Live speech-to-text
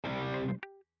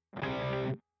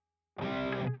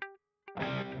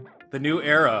The new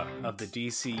era of the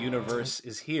DC universe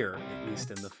is here, at least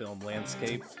in the film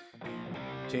landscape.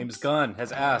 James Gunn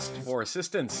has asked for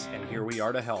assistance, and here we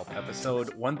are to help.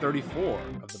 Episode 134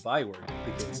 of The Byword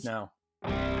begins now.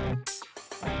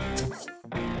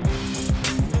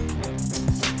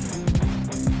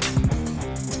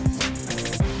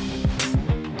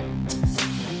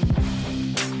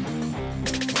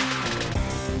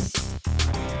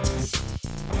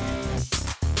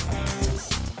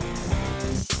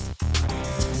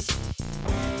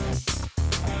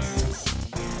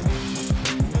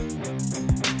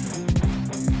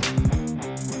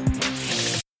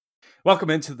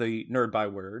 Welcome into the Nerd by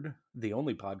Word, the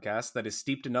only podcast that is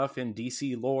steeped enough in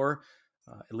DC lore,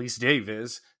 at least Dave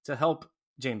is, to help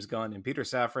James Gunn and Peter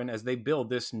Safran as they build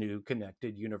this new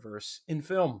connected universe in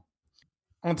film.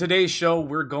 On today's show,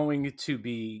 we're going to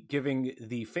be giving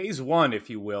the phase one, if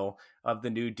you will, of the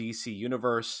new DC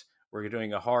universe. We're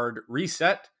doing a hard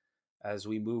reset as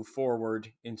we move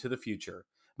forward into the future.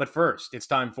 But first, it's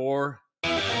time for...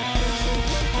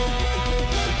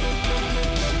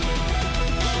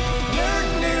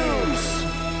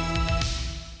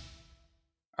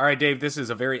 All right, Dave, this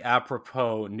is a very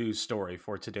apropos news story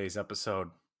for today's episode.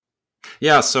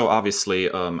 Yeah, so obviously,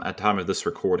 at time of this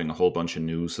recording, a whole bunch of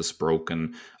news has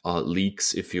broken,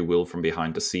 leaks, if you will, from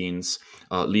behind the scenes,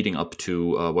 leading up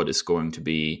to what is going to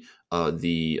be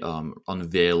the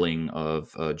unveiling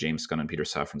of James Gunn and Peter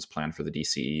Safran's plan for the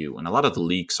DCEU. And a lot of the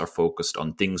leaks are focused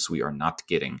on things we are not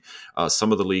getting.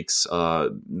 Some of the leaks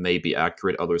may be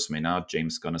accurate, others may not.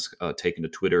 James Gunn has taken to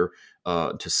Twitter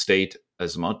to state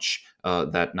as much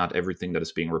that not everything that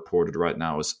is being reported right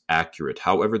now is accurate.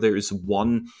 However, there is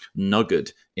one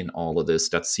nugget in all of this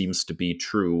that seems to be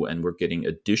true, and we're getting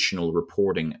additional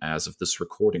reporting as of this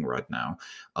recording right now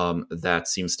that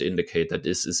seems to indicate that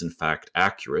this is in fact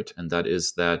accurate, and that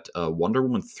is that Wonder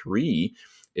Woman 3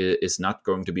 is not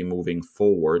going to be moving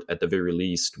forward, at the very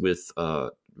least, with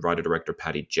writer-director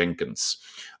Patty Jenkins.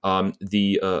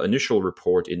 The initial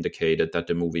report indicated that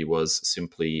the movie was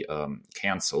simply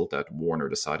canceled, that Warner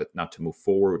decided not to move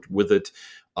forward with it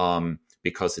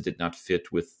because it did not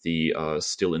fit with the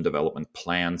still in development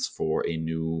plans for a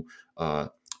new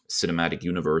cinematic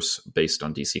universe based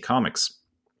on DC Comics.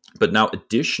 But now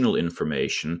additional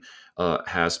information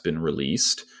has been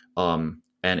released, and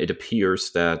it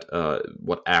appears that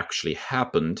what actually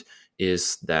happened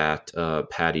is that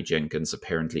Patty Jenkins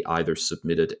apparently either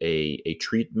submitted a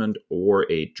treatment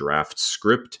or a draft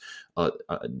script.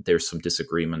 There's some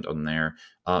disagreement on there.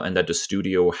 And that the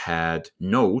studio had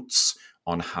notes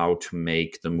on how to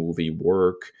make the movie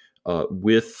work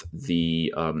with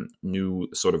the new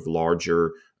sort of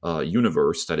larger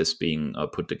universe that is being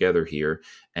put together here,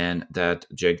 and that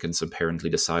Jenkins apparently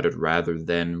decided, rather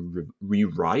than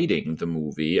rewriting the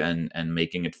movie and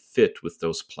making it fit with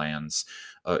those plans,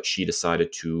 she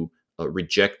decided to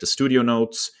reject the studio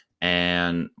notes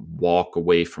and walk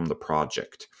away from the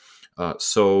project.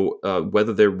 So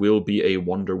whether there will be a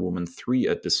Wonder Woman 3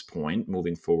 at this point,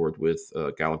 moving forward with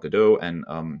Gal Gadot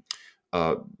and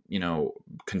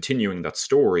continuing that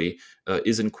story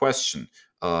is in question.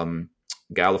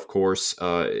 Gal, of course,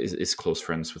 is close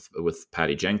friends with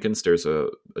Patty Jenkins. There's a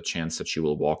chance that she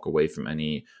will walk away from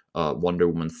any Wonder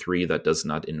Woman 3 that does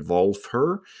not involve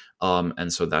her.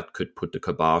 And so that could put the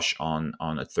kibosh on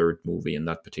a third movie in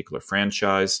that particular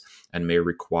franchise and may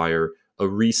require a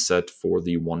reset for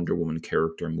the Wonder Woman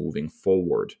character moving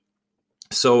forward.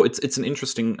 So it's an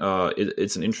interesting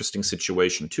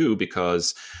situation too,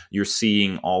 because you're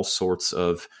seeing all sorts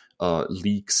of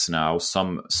leaks now,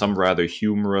 some rather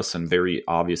humorous and very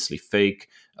obviously fake,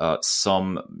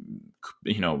 some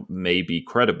maybe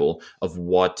credible, of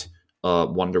what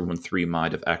Wonder Woman 3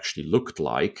 might have actually looked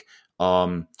like.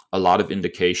 A lot of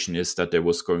indication is that there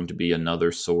was going to be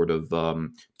another sort of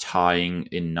tying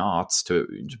in knots to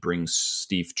bring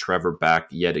Steve Trevor back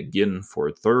yet again for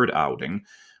a third outing,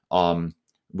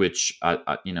 which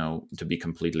to be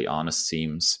completely honest,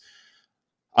 seems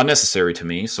unnecessary to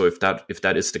me. So if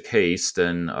that is the case,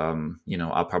 then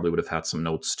I probably would have had some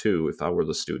notes too if I were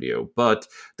the studio. But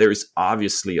there is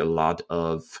obviously a lot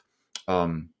of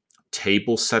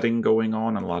table setting going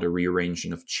on and a lot of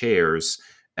rearranging of chairs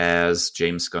as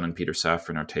James Gunn and Peter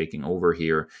Safran are taking over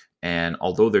here. And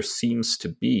although there seems to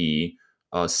be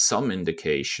some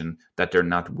indication that they're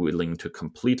not willing to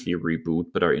completely reboot,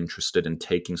 but are interested in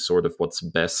taking sort of what's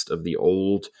best of the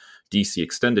old DC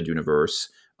Extended Universe,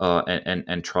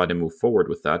 and try to move forward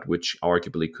with that, which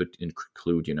arguably could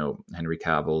include, Henry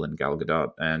Cavill and Gal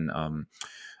Gadot and,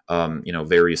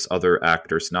 various other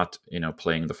actors not,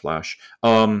 playing the Flash.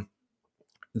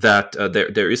 that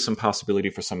there is some possibility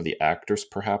for some of the actors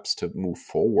perhaps to move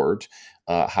forward.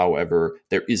 However,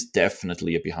 there is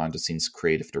definitely a behind the scenes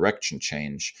creative direction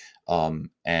change. And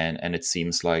it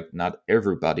seems like not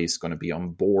everybody's going to be on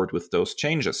board with those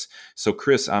changes. So,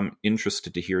 Chris, I'm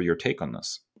interested to hear your take on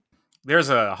this. There's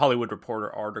a Hollywood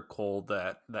Reporter article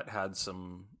that had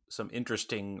some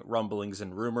interesting rumblings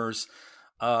and rumors.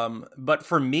 But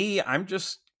for me, I'm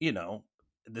just,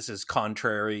 this is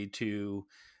contrary to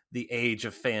the age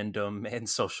of fandom and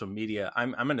social media.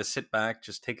 I'm going to sit back,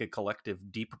 just take a collective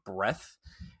deep breath,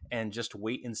 and just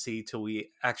wait and see till we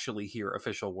actually hear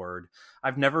official word.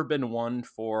 I've never been one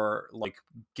for like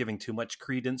giving too much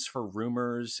credence for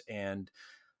rumors and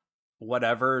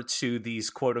whatever to these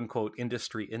quote unquote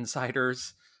industry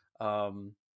insiders,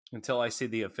 um, until I see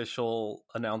the official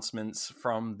announcements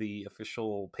from the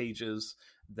official pages.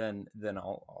 Then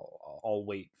I'll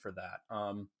wait for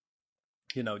that.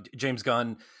 James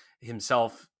Gunn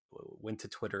himself went to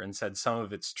Twitter and said some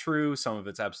of it's true, some of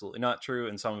it's absolutely not true,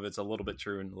 and some of it's a little bit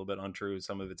true and a little bit untrue,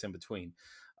 some of it's in between.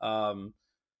 Um,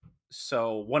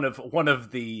 so one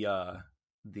of the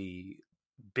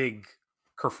big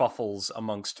kerfuffles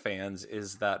amongst fans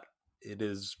is that it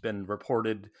has been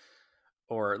reported,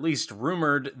 or at least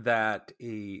rumored, that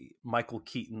a Michael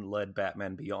Keaton led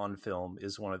Batman Beyond film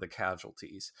is one of the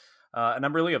casualties. And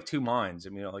I'm really of two minds. I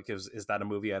mean, like, is that a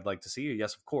movie I'd like to see?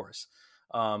 Yes, of course.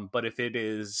 But if it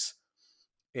is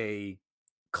a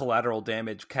collateral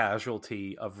damage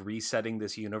casualty of resetting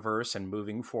this universe and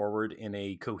moving forward in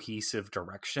a cohesive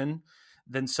direction,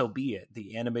 then so be it.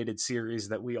 The animated series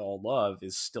that we all love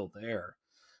is still there.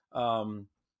 Um,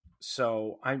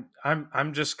 so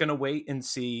I'm just gonna wait and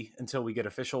see until we get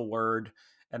official word,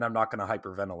 and I'm not gonna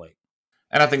hyperventilate.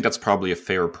 And I think that's probably a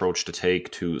fair approach to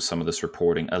take to some of this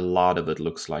reporting. A lot of it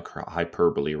looks like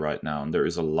hyperbole right now, and there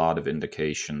is a lot of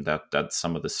indication that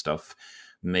some of this stuff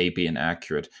may be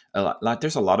inaccurate.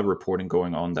 There's a lot of reporting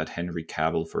going on that Henry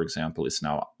Cavill, for example, is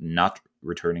now not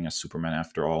returning as Superman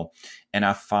after all. And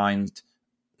I find,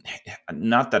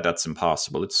 not that that's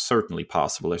impossible, it's certainly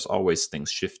possible. There's always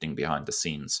things shifting behind the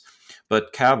scenes.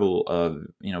 But Cavill,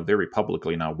 very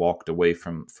publicly now walked away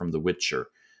from The Witcher,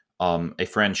 a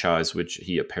franchise which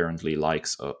he apparently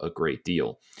likes a great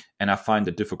deal. And I find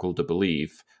it difficult to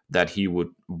believe that he would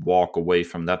walk away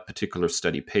from that particular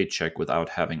steady paycheck without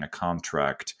having a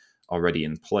contract already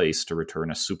in place to return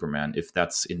as Superman, if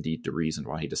that's indeed the reason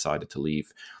why he decided to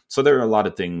leave. So there are a lot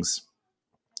of things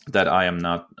that I am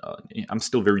not, I'm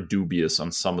still very dubious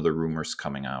on some of the rumors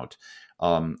coming out.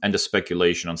 And the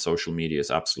speculation on social media is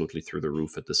absolutely through the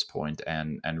roof at this point,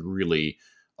 and really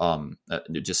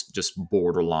just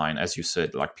borderline, as you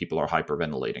said, like people are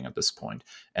hyperventilating at this point.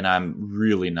 And I'm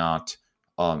really not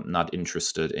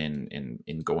interested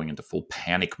in going into full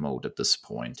panic mode at this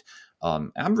point.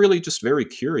 I'm really just very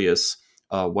curious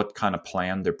what kind of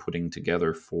plan they're putting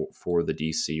together for the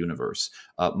DC universe.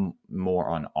 More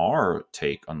on our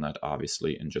take on that,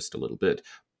 obviously, in just a little bit.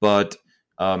 But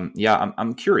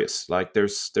I'm curious. Like,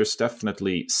 there's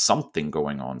definitely something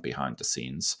going on behind the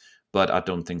scenes, but I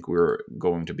don't think we're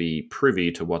going to be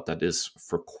privy to what that is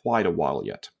for quite a while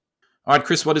yet. All right,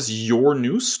 Chris, what is your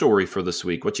news story for this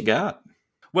week? What you got?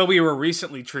 Well, we were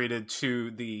recently treated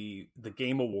to the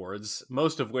Game Awards,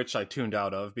 most of which I tuned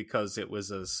out of because it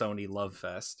was a Sony love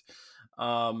fest.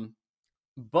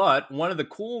 But one of the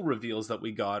cool reveals that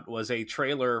we got was a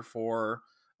trailer for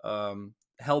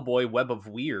Hellboy: Web of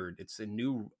Weird. It's a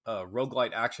new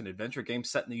roguelite action adventure game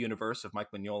set in the universe of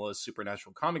Mike Mignola's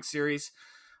Supernatural comic series.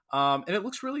 And it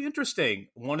looks really interesting.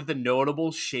 One of the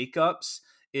notable shakeups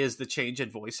is the change in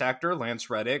voice actor. Lance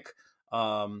Reddick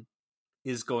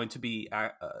is going to be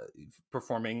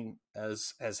performing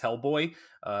as Hellboy.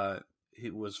 He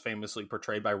was famously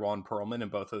portrayed by Ron Perlman in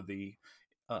both of the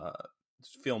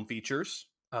feature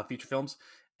films,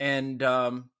 and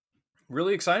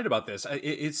really excited about this.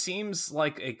 It seems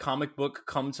like a comic book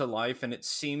come to life, and it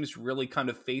seems really kind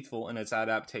of faithful in its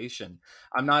adaptation.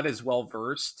 I'm not as well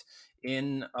versed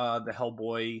in the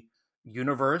Hellboy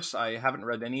universe. I haven't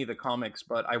read any of the comics,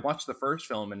 but I watched the first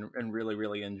film and really,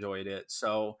 really enjoyed it.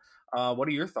 So what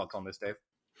are your thoughts on this, Dave?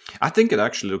 I think it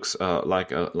actually looks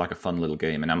like a fun little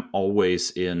game, and I'm always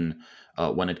in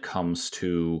when it comes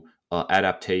to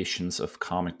adaptations of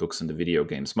comic books into video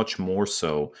games, much more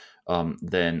so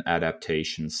than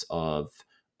adaptations of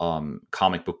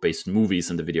comic book based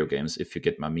movies into video games, if you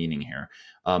get my meaning here.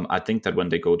 I think that when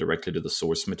they go directly to the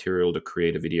source material to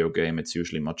create a video game, it's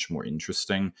usually much more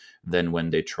interesting than when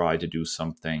they try to do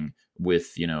something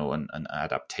with, an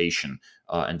adaptation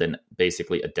and then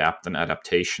basically adapt an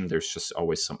adaptation. There's just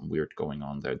always something weird going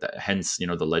on there. Hence,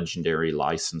 the legendary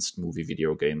licensed movie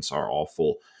video games are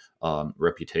awful.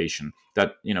 reputation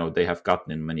that they have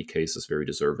gotten in many cases very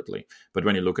deservedly. But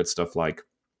when you look at stuff like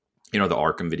the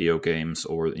Arkham video games,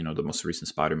 or the most recent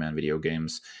Spider-Man video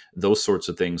games, those sorts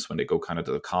of things, when they go kind of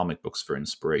to the comic books for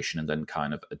inspiration and then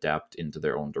kind of adapt into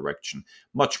their own direction,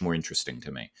 much more interesting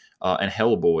to me. And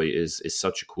Hellboy is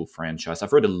such a cool franchise.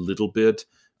 I've read a little bit.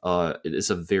 It is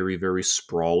a very, very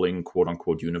sprawling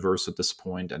quote-unquote universe at this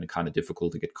point, and kind of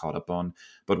difficult to get caught up on.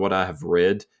 But what I have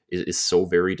read is so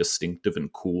very distinctive and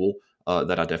cool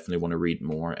that I definitely want to read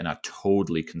more, and I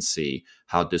totally can see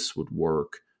how this would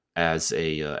work as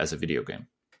a video game.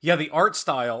 Yeah, the art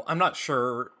style, I'm not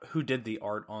sure who did the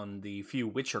art on the few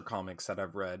Witcher comics that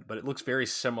I've read, but it looks very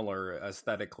similar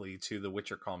aesthetically to the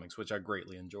Witcher comics, which I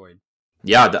greatly enjoyed.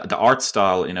 Yeah, the art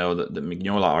style, the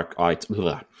Mignola art,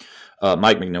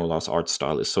 Mike Mignola's art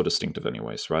style is so distinctive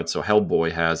anyways, right? So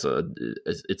Hellboy has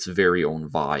its very own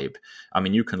vibe. I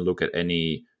mean, you can look at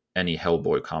any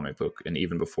Hellboy comic book, and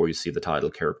even before you see the title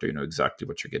character, you know exactly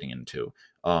what you're getting into.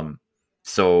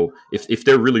 So if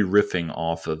they're really riffing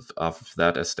off of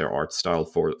that as their art style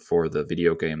for the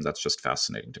video game, that's just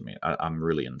fascinating to me. I'm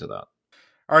really into that.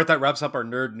 All right, that wraps up our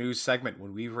nerd news segment.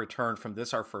 When we return from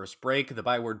this, our first break, the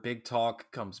Byword Big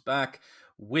Talk comes back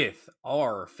with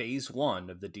our Phase 1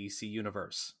 of the DC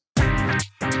Universe.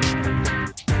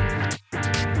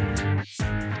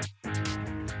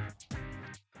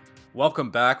 Welcome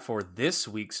back for this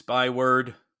week's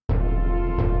Byword.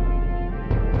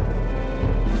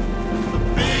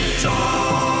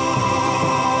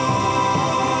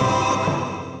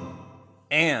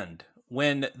 And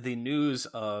when the news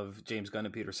of James Gunn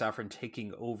and Peter Safran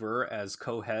taking over as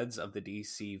co-heads of the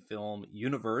DC film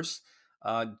universe,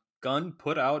 Gunn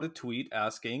put out a tweet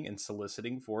asking and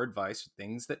soliciting for advice,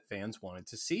 things that fans wanted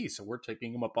to see. So we're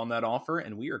taking him up on that offer,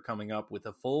 and we are coming up with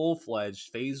a full-fledged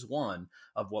Phase 1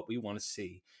 of what we want to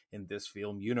see in this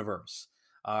film universe.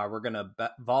 We're going to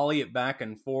volley it back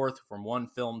and forth from one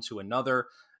film to another.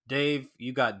 Dave,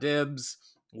 you got dibs.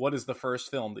 What is the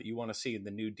first film that you want to see in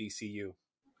the new DCU?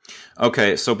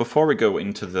 Okay, so before we go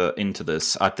into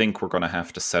this, I think we're going to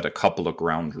have to set a couple of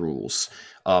ground rules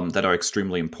that are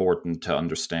extremely important to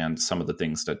understand some of the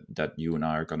things that you and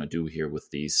I are going to do here with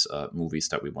these movies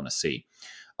that we want to see.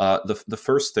 The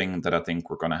first thing that I think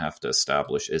we're going to have to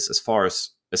establish is,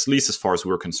 at least as far as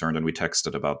we're concerned, and we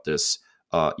texted about this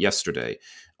yesterday,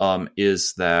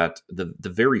 is that the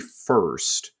very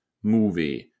first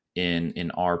movie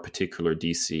in our particular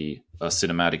DC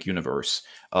cinematic universe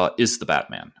is the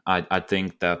Batman. I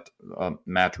think that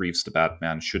Matt Reeves' the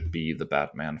Batman should be the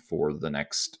Batman for the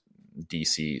next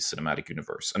DC cinematic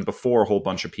universe. And before a whole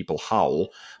bunch of people howl,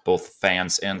 both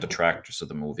fans and detractors of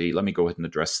the movie, let me go ahead and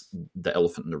address the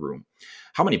elephant in the room.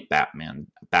 How many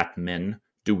Batmen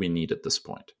do we need at this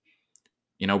point?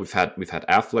 You know, we've had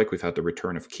Affleck, we've had the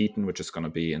return of Keaton, which is going to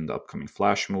be in the upcoming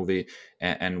Flash movie,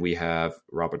 and we have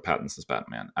Robert Pattinson's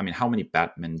Batman. I mean, how many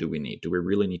Batmen do we need? Do we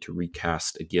really need to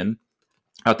recast again?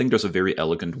 I think there's a very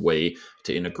elegant way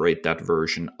to integrate that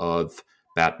version of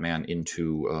Batman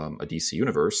into a DC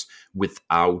universe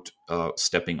without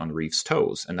stepping on Reeves'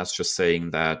 toes. And that's just saying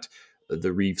that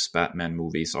the Reeves Batman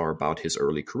movies are about his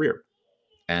early career.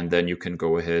 And then you can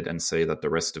go ahead and say that the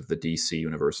rest of the DC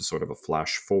universe is sort of a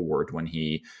flash forward when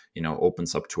he,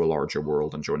 opens up to a larger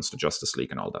world and joins the Justice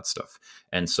League and all that stuff.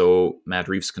 And so Matt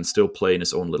Reeves can still play in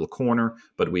his own little corner,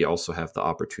 but we also have the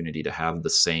opportunity to have the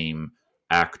same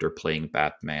actor playing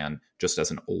Batman just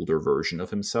as an older version of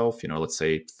himself, let's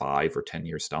say 5 or 10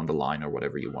 years down the line or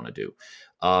whatever you want to do.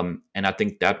 And I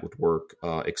think that would work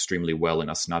extremely well in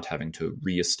us not having to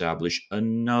reestablish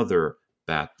another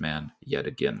Batman yet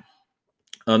again.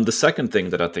 The second thing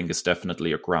that I think is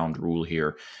definitely a ground rule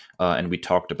here, and we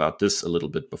talked about this a little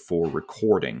bit before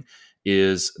recording,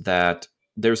 is that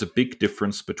there's a big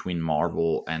difference between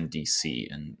Marvel and DC,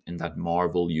 in that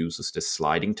Marvel uses this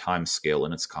sliding time scale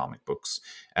in its comic books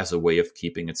as a way of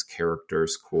keeping its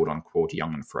characters, quote unquote,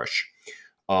 young and fresh.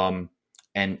 And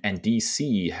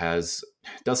DC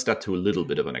does that to a little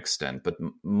bit of an extent, but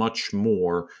much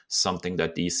more something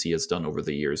that DC has done over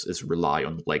the years is rely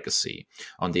on legacy,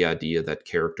 on the idea that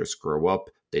characters grow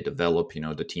up, they develop,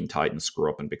 the Teen Titans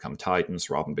grow up and become Titans,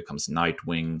 Robin becomes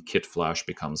Nightwing, Kid Flash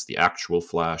becomes the actual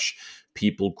Flash,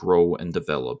 people grow and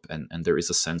develop, and there is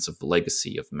a sense of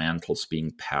legacy, of mantles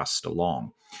being passed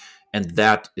along. And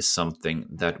that is something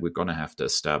that we're going to have to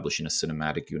establish in a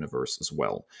cinematic universe as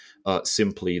well.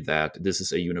 Simply that this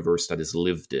is a universe that is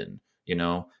lived in.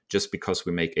 Just because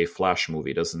we make a Flash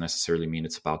movie doesn't necessarily mean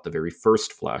it's about the very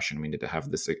first Flash, and we need to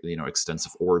have this,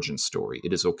 extensive origin story.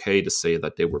 It is okay to say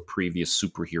that there were previous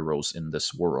superheroes in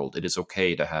this world. It is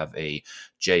okay to have a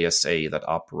JSA that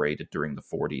operated during the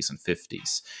 40s and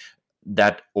 50s.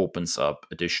 that opens up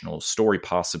additional story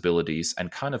possibilities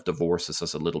and kind of divorces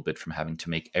us a little bit from having to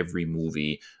make every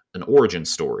movie an origin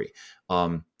story.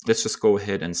 Let's just go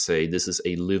ahead and say this is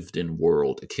a lived-in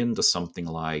world, akin to something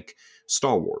like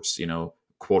Star Wars,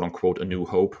 quote unquote, A New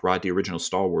Hope, right? The original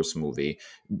Star Wars movie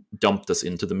dumped us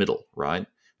into the middle, right?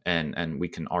 And we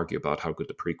can argue about how good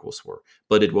the prequels were,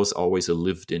 but it was always a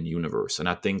lived-in universe, and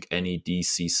I think any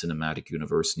DC cinematic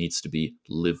universe needs to be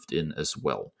lived in as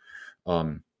well.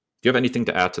 Do you have anything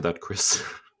to add to that, Chris?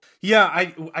 Yeah,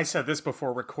 I said this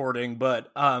before recording,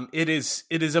 but it is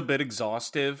a bit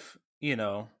exhaustive,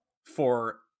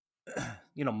 for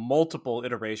multiple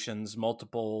iterations,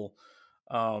 multiple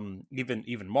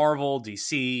even Marvel,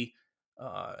 DC,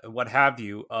 what have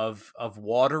you, of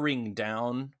watering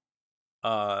down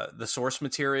the source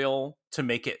material to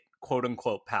make it quote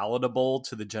unquote palatable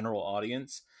to the general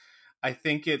audience. I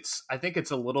think it's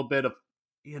a little bit of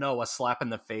a slap in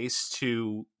the face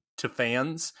to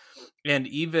fans, and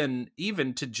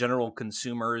even to general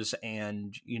consumers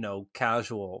and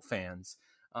casual fans,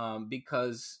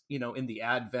 because in the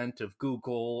advent of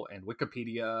Google and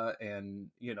Wikipedia and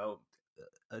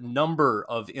a number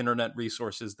of internet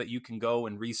resources that you can go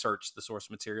and research the source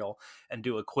material and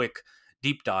do a quick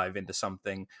deep dive into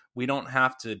something. We don't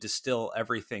have to distill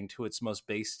everything to its most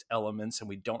based elements, and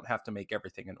we don't have to make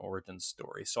everything an origin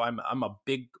story. So I'm a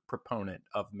big proponent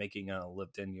of making a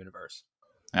lived-in universe.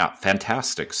 Yeah,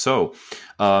 fantastic. So,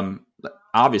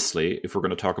 obviously, if we're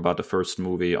going to talk about the first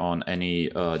movie on any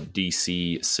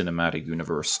DC cinematic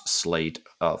universe slate,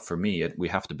 for me, we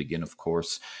have to begin, of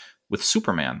course, with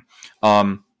Superman.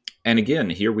 And again,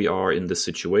 here we are in this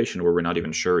situation where we're not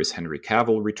even sure, is Henry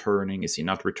Cavill returning? Is he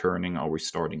not returning? Are we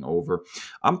starting over?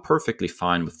 I'm perfectly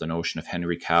fine with the notion of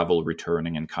Henry Cavill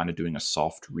returning and kind of doing a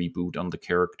soft reboot on the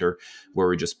character, where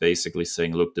we're just basically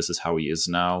saying, look, this is how he is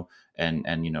now. And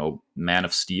Man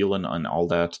of Steel and all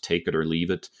that, take it or leave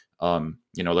it.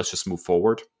 Let's just move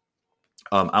forward.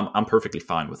 I'm perfectly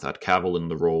fine with that. Cavill in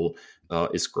the role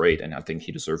is great, and I think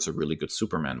he deserves a really good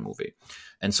Superman movie.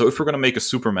 And so if we're going to make a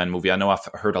Superman movie, I know I've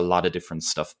heard a lot of different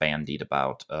stuff bandied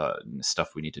about,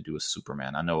 stuff we need to do with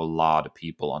Superman. I know a lot of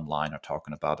people online are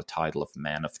talking about a title of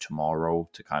Man of Tomorrow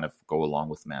to kind of go along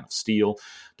with Man of Steel.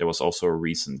 There was also a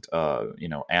recent,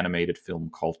 animated film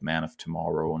called Man of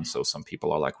Tomorrow, and so some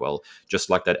people are like, well, just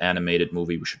like that animated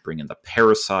movie, we should bring in the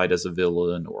Parasite as a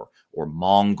villain, or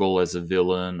Mongol as a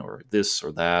villain, or this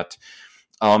or that.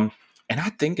 And I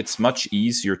think it's much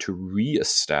easier to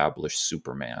reestablish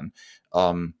Superman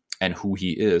and who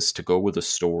he is, to go with a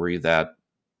story that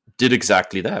did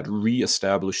exactly that,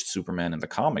 reestablished Superman in the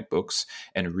comic books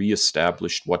and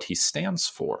reestablished what he stands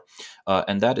for.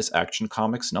 And that is Action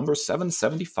Comics number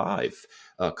 775,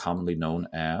 commonly known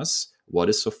as What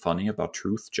is So Funny About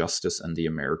Truth, Justice, and the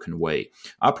American Way.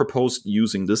 I proposed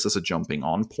using this as a jumping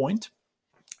on point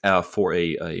for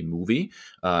a movie.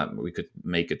 We could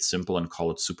make it simple and call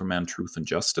it Superman, Truth, and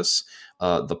Justice.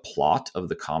 The plot of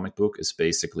the comic book is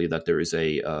basically that there is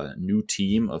a new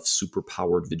team of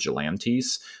superpowered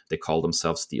vigilantes. They call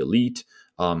themselves the Elite.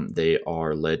 They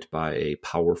are led by a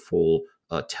powerful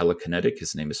telekinetic.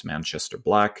 His name is Manchester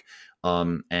Black.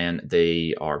 And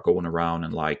they are going around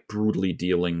and like brutally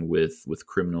dealing with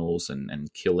criminals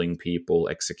and killing people,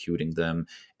 executing them.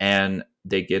 And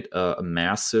they get a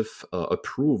massive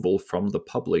approval from the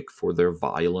public for their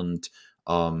violent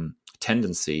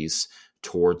tendencies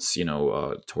towards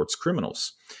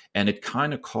criminals. And it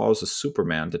kind of causes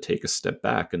Superman to take a step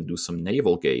back and do some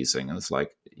navel gazing. And it's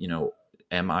like,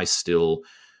 am I still,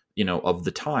 of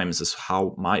the times, is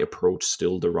how my approach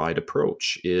still the right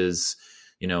approach? Is,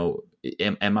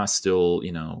 am I still,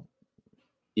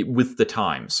 with the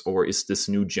times, or is this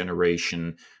new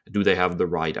generation, do they have the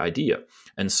right idea?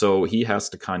 And so he has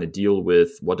to kind of deal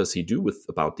with, what does he do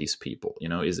about these people?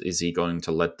 Is he going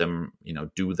to let them,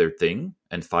 do their thing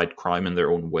and fight crime in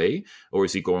their own way? Or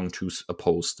is he going to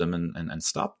oppose them and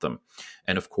stop them?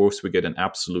 And of course, we get an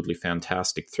absolutely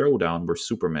fantastic throwdown where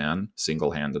Superman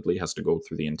single-handedly has to go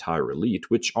through the entire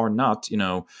Elite, which are not,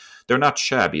 they're not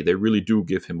shabby. They really do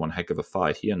give him one heck of a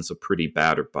fight. He ends up pretty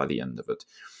battered by the end of it.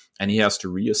 And he has to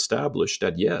reestablish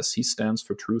that, yes, he stands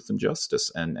for truth and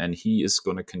justice, and he is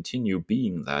going to continue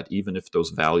being that, even if those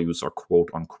values are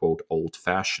quote-unquote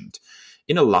old-fashioned.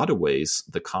 In a lot of ways,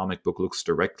 the comic book looks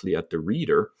directly at the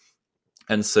reader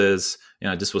and says,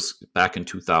 this was back in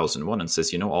 2001, and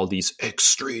says, all these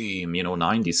extreme,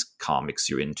 90s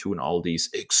comics you're into, and all these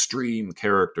extreme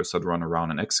characters that run around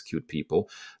and execute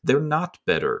people, they're not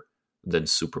better than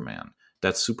Superman.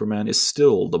 That Superman is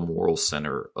still the moral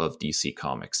center of DC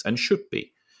Comics and should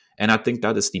be. And I think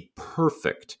that is the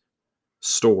perfect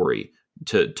story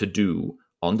to do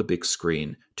on the big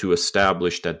screen to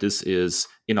establish that this is,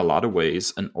 in a lot of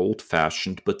ways, an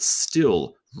old-fashioned but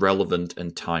still relevant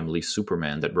and timely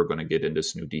Superman that we're going to get in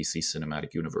this new DC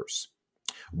cinematic universe.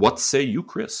 What say you,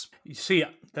 Chris? You see,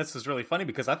 this is really funny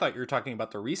because I thought you were talking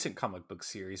about the recent comic book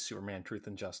series, Superman Truth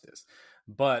and Justice.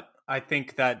 But I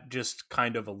think that just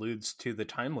kind of alludes to the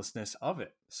timelessness of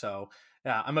it. So,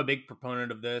 yeah, I'm a big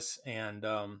proponent of this. And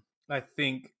I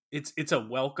think it's a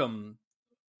welcome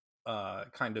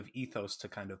kind of ethos to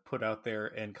kind of put out there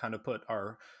and kind of put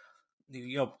our,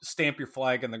 stamp your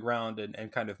flag in the ground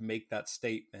and kind of make that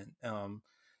statement.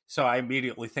 So I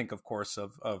immediately think, of course,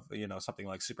 of something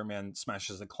like Superman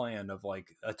Smashes the Klan, of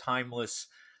like a timeless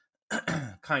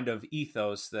kind of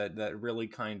ethos that really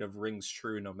kind of rings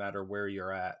true no matter where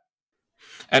you're at.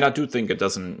 And I do think it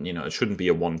doesn't, it shouldn't be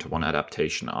a one-to-one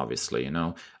adaptation, obviously,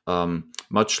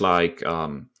 much like,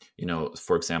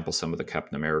 for example, some of the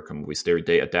Captain America movies,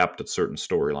 they adapted certain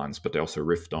storylines, but they also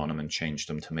riffed on them and changed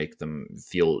them to make them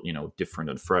feel, different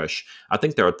and fresh. I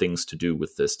think there are things to do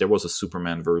with this. There was a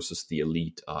Superman versus the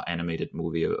Elite animated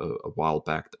movie a while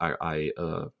back. I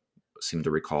seem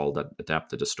to recall that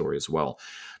adapted the story as well.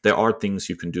 There are things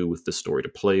you can do with the story to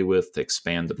play with, to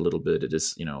expand it a little bit. It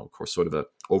is, of course, sort of a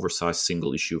oversized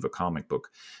single issue of a comic book.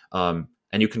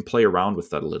 And you can play around with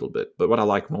that a little bit. But what I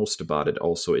like most about it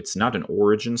also, it's not an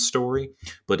origin story,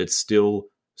 but it still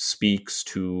speaks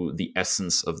to the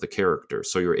essence of the character.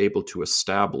 So you're able to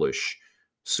establish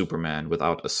Superman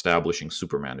without establishing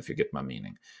Superman, if you get my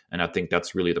meaning. And I think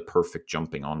that's really the perfect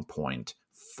jumping on point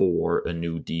for a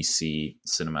new DC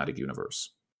cinematic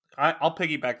universe. I'll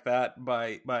piggyback that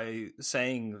by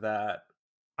saying that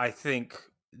I think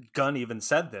Gunn even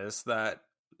said this, that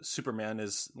Superman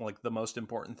is like the most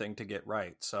important thing to get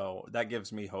right. So that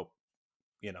gives me hope,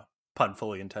 pun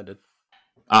fully intended.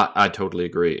 I totally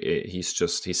agree. He's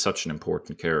such an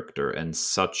important character and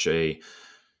such an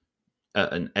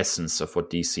essence of what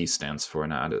DC stands for.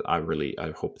 And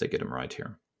I hope they get him right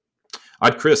here. All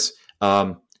right, Chris,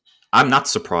 I'm not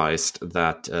surprised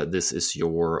that this is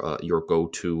your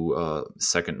go-to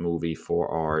second movie for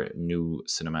our new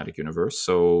cinematic universe.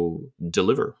 So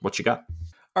deliver what you got.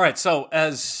 All right, so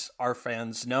as our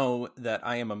fans know, that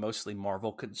I am a mostly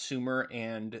Marvel consumer,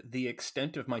 and the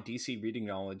extent of my DC reading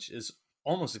knowledge is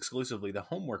almost exclusively the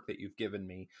homework that you've given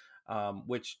me,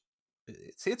 which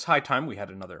it's high time we had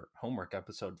another homework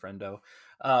episode, friendo.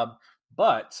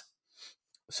 But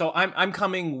so I'm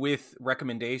coming with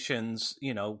recommendations,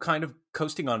 kind of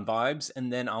coasting on vibes,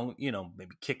 and then I'll,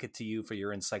 maybe kick it to you for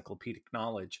your encyclopedic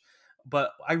knowledge.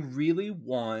 But I really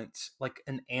want like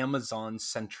an Amazon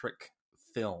centric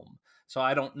film. So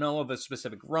I don't know of a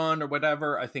specific run or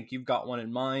whatever. I think you've got one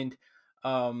in mind.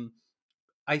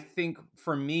 I think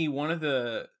for me, one of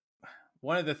the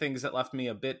things that left me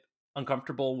a bit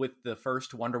uncomfortable with the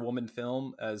first Wonder Woman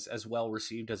film, as well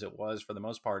received as it was for the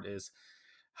most part, is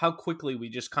how quickly we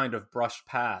just kind of brushed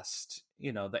past,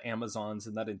 the Amazons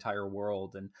and that entire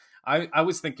world. And I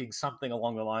was thinking something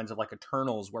along the lines of like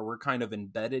Eternals, where we're kind of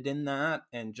embedded in that,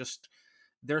 and just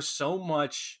there's so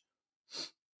much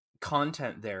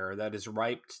content there that is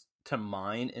ripe to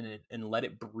mine and let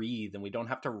it breathe, and we don't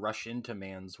have to rush into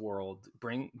man's world.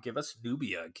 Give us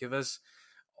Nubia, give us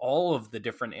all of the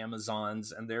different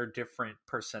Amazons and their different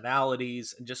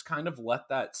personalities, and just kind of let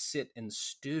that sit and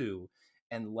stew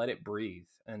and let it breathe.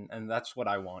 And that's what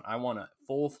I want. I want a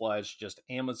full-fledged just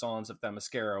Amazons of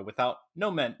Themyscira without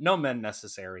no men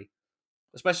necessary,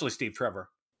 especially Steve Trevor.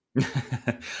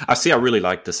 I see. I really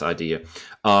like this idea.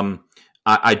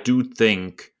 I do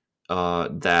think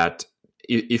that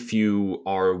if you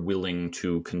are willing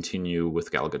to continue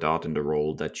with Gal Gadot in the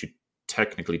role, that you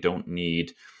technically don't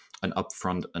need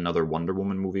another Wonder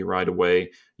Woman movie right away.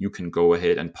 You can go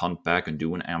ahead and punt back and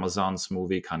do an Amazons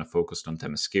movie kind of focused on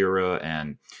Themyscira.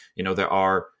 And,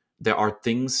 there are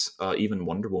things, even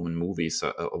Wonder Woman movies,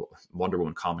 Wonder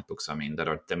Woman comic books, that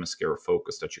are Themyscira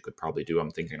focused that you could probably do.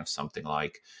 I'm thinking of something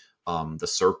like The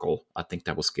Circle. I think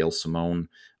that was Gail Simone.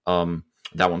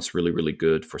 That one's really, really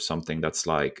good for something that's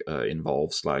like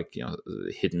involves like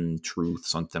hidden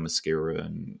truths on Themyscira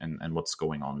and what's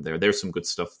going on there. There's some good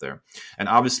stuff there, and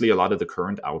obviously a lot of the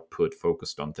current output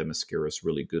focused on Themyscira is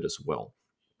really good as well.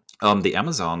 The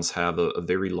Amazons have a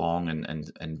very long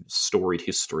and storied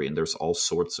history, and there's all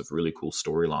sorts of really cool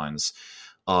storylines.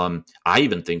 I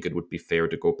even think it would be fair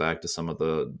to go back to some of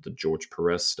the George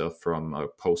Perez stuff from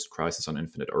post-Crisis on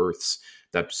Infinite Earths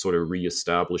that sort of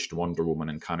reestablished Wonder Woman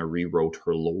and kind of rewrote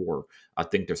her lore. I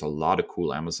think there's a lot of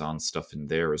cool Amazon stuff in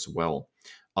there as well.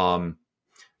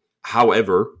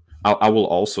 However, I will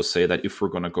also say that if we're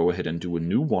going to go ahead and do a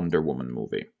new Wonder Woman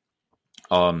movie,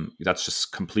 That's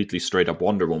just completely straight up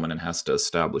Wonder Woman and has to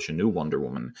establish a new Wonder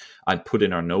Woman. I put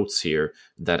in our notes here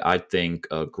that I think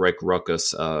Greg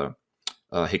Ruckus,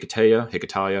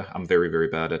 Hikataya, I'm very, very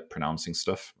bad at pronouncing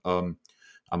stuff. I'm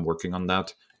working on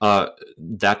that.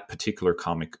 That particular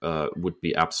comic would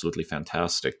be absolutely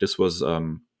fantastic. This was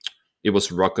it was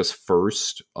Rucka's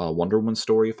first Wonder Woman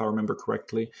story, if I remember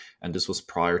correctly, and this was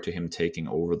prior to him taking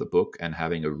over the book and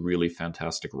having a really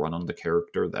fantastic run on the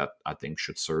character that I think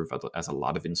should serve as a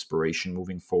lot of inspiration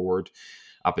moving forward.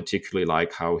 I particularly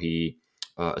like how he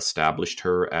established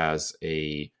her as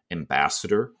a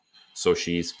ambassador. So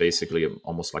she's basically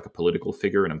almost like a political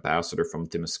figure, an ambassador from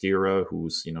Themyscira,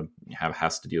 who's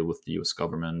has to deal with the U.S.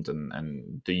 government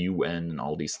and the UN and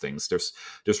all these things.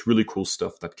 There's really cool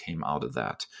stuff that came out of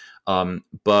that.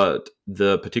 But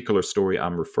the particular story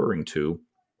I'm referring to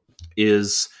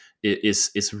is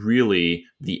really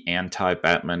the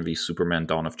anti-Batman v Superman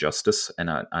Dawn of Justice, and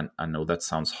I know that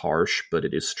sounds harsh, but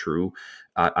it is true.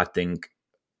 I think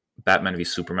Batman v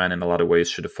Superman in a lot of ways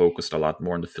should have focused a lot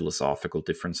more on the philosophical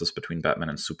differences between Batman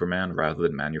and Superman rather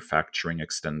than manufacturing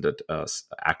extended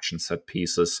action set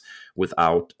pieces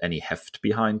without any heft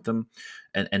behind them.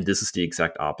 And this is the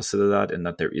exact opposite of that, in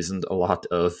that there isn't a lot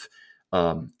of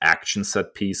action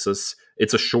set pieces.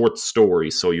 It's a short story,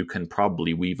 so you can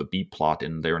probably weave a B plot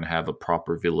in there and have a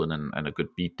proper villain and a good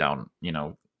beatdown,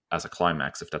 as a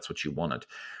climax if that's what you wanted.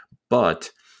 But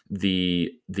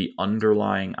the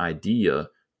underlying idea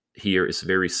here is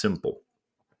very simple.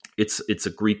 It's a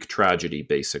Greek tragedy,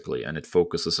 basically, and it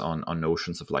focuses on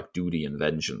notions of like duty and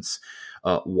vengeance.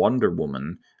 Wonder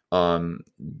Woman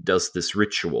does this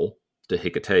ritual, the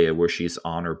Hecate, where she's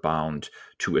honor bound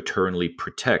to eternally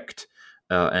protect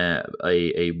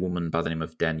a woman by the name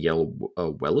of Danielle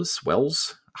Wells.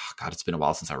 Oh, God, it's been a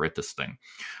while since I read this thing.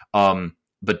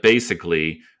 But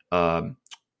basically,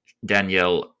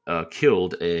 Danielle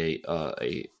killed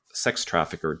a sex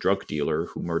trafficker, drug dealer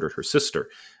who murdered her sister.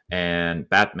 And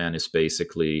Batman is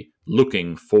basically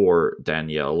looking for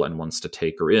Danielle and wants to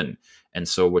take her in. And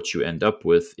so what you end up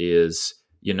with is,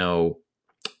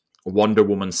 Wonder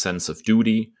Woman's sense of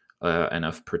duty and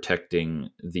of protecting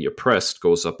the oppressed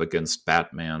goes up against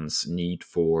Batman's need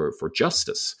for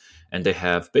justice. And they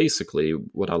have basically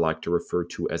what I like to refer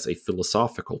to as a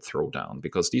philosophical throwdown,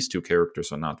 because these two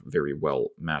characters are not very well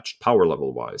matched power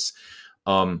level wise.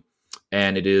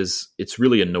 And it's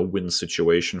really a no-win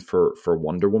situation for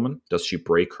Wonder Woman. Does she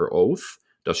break her oath?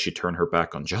 Does she turn her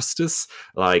back on justice?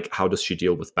 Like, how does she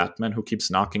deal with Batman, who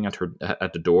keeps knocking at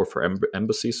the door for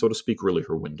embassy, so to speak, really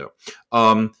her window?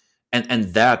 And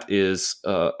that is,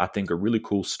 I think, a really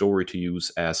cool story to use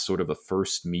as sort of a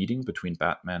first meeting between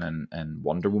Batman and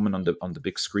Wonder Woman on the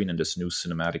big screen in this new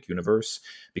cinematic universe,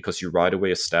 because you right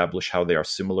away establish how they are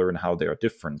similar and how they are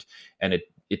different, and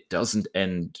it doesn't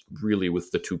end really with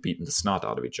the two beating the snot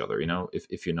out of each other,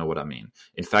 if you know what I mean.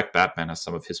 In fact, Batman has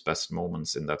some of his best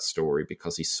moments in that story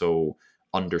because he so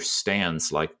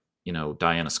understands, like,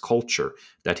 Diana's culture,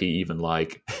 that he even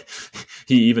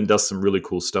he even does some really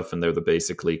cool stuff in there that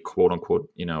basically, quote unquote,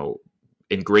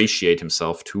 ingratiate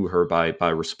himself to her by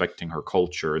respecting her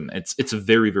culture. And it's a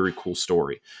very, very cool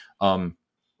story.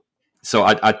 So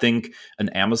I think an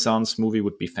Amazon's movie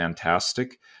would be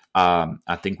fantastic.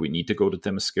 I think we need to go to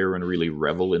Themyscira and really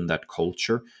revel in that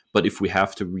culture. But if we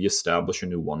have to reestablish a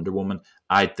new Wonder Woman,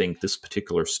 I think this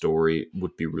particular story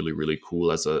would be really, really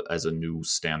cool as a new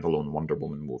standalone Wonder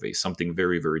Woman movie. Something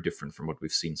very, very different from what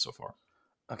we've seen so far.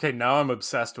 Okay, now I'm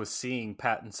obsessed with seeing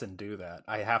Pattinson do that.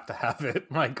 I have to have it.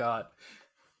 My God.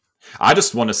 I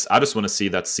just want to see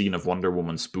that scene of Wonder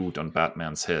Woman's boot on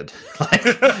Batman's head, like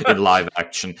in live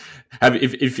action.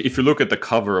 If you look at the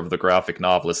cover of the graphic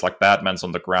novel, it's like Batman's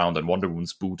on the ground and Wonder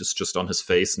Woman's boot is just on his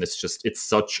face, and it's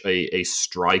such a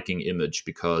striking image,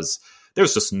 because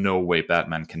there's just no way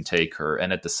Batman can take her,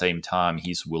 and at the same time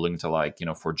he's willing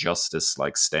to, for justice,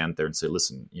 stand there and say,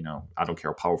 listen, I don't care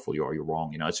how powerful you are, you're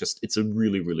wrong. It's a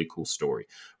really, really cool story.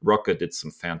 Rucka did some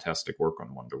fantastic work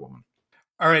on Wonder Woman.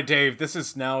 All right, Dave, this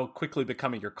is now quickly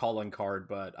becoming your calling card,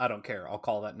 but I don't care. I'll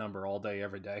call that number all day,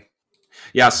 every day.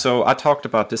 Yeah, so I talked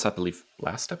about this, I believe,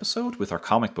 last episode with our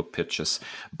comic book pitches.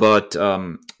 But,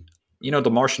 the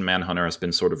Martian Manhunter has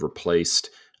been sort of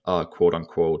replaced, quote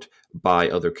unquote, by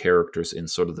other characters in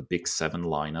sort of the Big Seven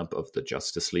lineup of the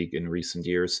Justice League in recent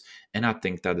years. And I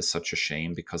think that is such a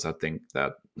shame, because I think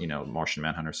that, Martian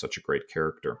Manhunter is such a great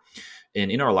character.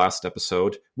 And in our last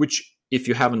episode, which, if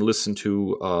you haven't listened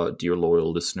to, dear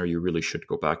loyal listener, you really should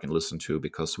go back and listen to,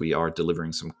 because we are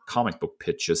delivering some comic book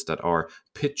pitches that are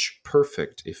pitch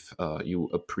perfect, if you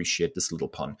appreciate this little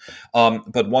pun.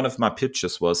 But one of my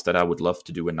pitches was that I would love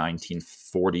to do a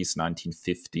 1940s,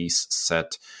 1950s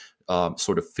set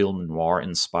sort of film noir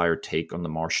inspired take on the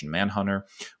Martian Manhunter,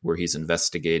 where he's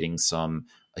investigating some.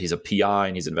 He's a PI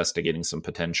and he's investigating some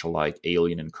potential like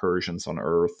alien incursions on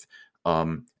Earth,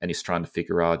 and he's trying to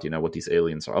figure out what these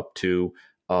aliens are up to.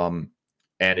 And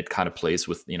it kind of plays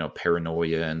with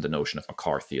paranoia and the notion of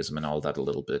McCarthyism and all that a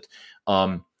little bit.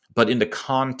 But in the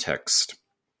context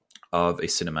of a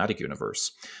cinematic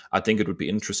universe, I think it would be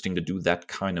interesting to do that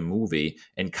kind of movie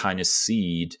and kind of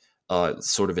seed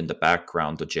sort of in the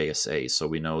background the JSA. So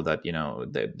we know that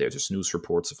there's news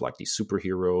reports of like these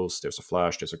superheroes. There's a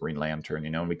Flash, there's a Green Lantern.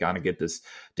 And we kind of get this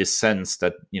sense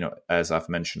that as I've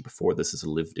mentioned before, this is a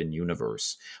lived-in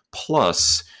universe.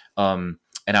 Plus,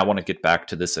 and I want to get back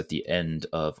to this at the end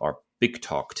of our big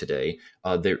talk today.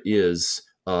 There is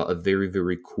a very,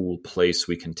 very cool place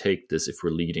we can take this if we're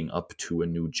leading up to a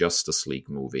new Justice League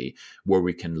movie, where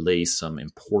we can lay some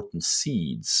important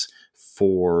seeds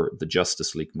for the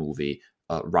Justice League movie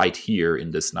right here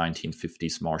in this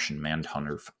 1950s Martian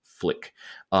Manhunter flick.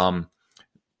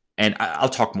 And I'll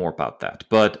talk more about that.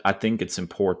 But I think it's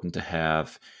important to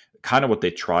have kind of what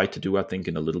they tried to do, I think,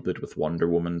 in a little bit with Wonder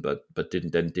Woman, but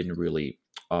didn't really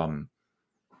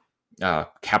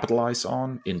capitalize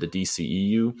on in the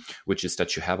DCEU, which is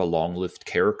that you have a long-lived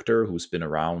character who's been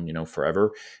around,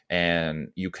 forever, and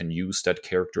you can use that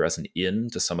character as an in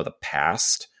to some of the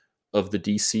past of the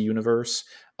DC universe.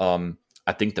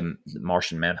 I think the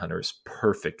Martian Manhunter is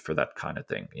perfect for that kind of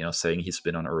thing. Saying he's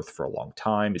been on Earth for a long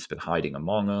time, he's been hiding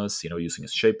among us, using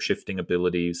his shape-shifting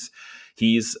abilities.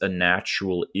 He's a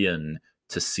natural in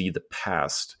to see the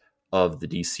past of the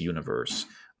DC universe.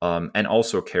 And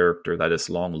also a character that is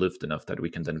long-lived enough that we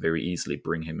can then very easily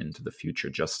bring him into the future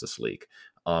Justice League.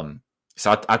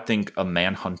 So I think a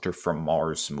Manhunter from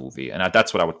Mars movie, and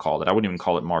that's what I would call it. I wouldn't even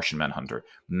call it Martian Manhunter.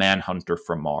 Manhunter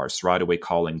from Mars, right away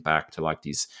calling back to like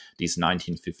these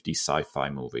 1950s sci-fi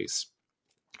movies.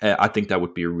 I think that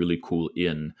would be a really cool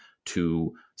in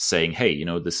to saying, hey,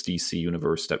 this DC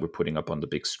universe that we're putting up on the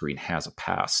big screen has a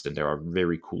past, and there are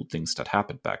very cool things that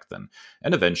happened back then.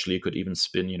 And eventually you could even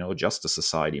spin, a Justice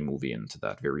Society movie into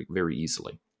that very, very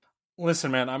easily.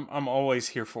 Listen, man, I'm always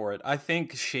here for it. I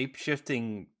think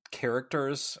shape-shifting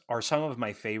characters are some of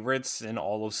my favorites in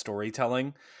all of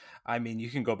storytelling. I mean, you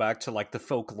can go back to like the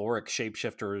folkloric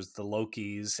shapeshifters, the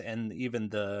Lokis, and even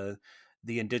the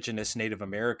indigenous Native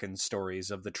American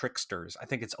stories of the tricksters. I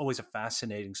think it's always a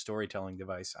fascinating storytelling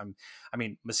device. I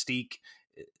mean, Mystique,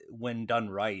 when done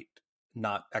right,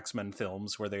 not X-Men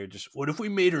films where they're just, what if we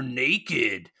made her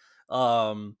naked?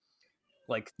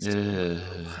 Like,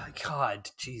 God,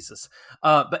 Jesus.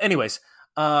 But anyways,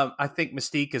 I think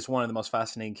Mystique is one of the most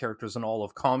fascinating characters in all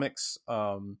of comics.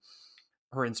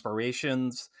 Her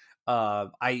inspirations.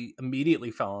 I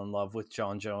immediately fell in love with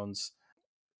John Jones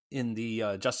in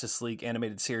the Justice League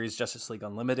animated series, Justice League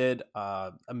Unlimited.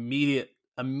 Immediate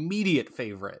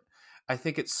favorite. I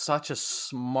think it's such a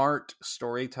smart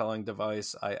storytelling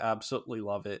device. I absolutely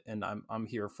love it, and I'm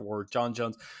here for John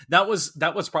Jones. That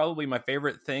was probably my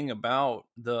favorite thing about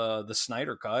the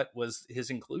Snyder Cut was his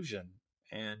inclusion,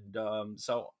 and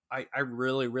so I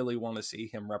really, really want to see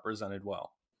him represented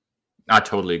well. I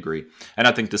totally agree. And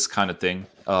I think this kind of thing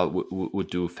would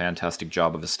do a fantastic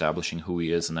job of establishing who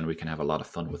he is, and then we can have a lot of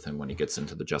fun with him when he gets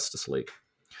into the Justice League.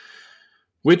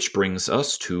 Which brings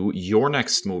us to your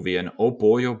next movie, and oh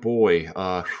boy,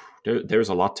 there's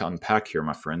a lot to unpack here,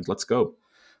 my friend. Let's go.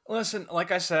 Listen,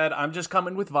 like I said, I'm just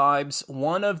coming with vibes.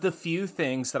 One of the few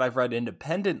things that I've read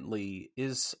independently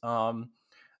is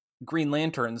Green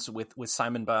Lanterns with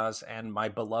Simon Baz and my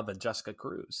beloved Jessica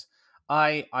Cruz.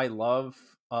 I love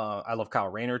Kyle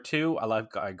Rayner too. I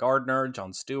love Guy Gardner,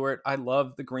 Jon Stewart. I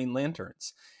love the Green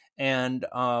Lanterns. And,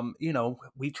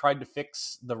 we tried to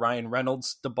fix the Ryan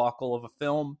Reynolds debacle of a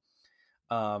film.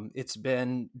 It's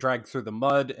been dragged through the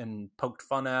mud and poked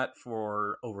fun at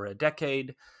for over a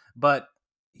decade. But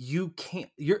you can't,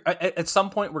 at some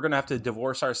point, we're going to have to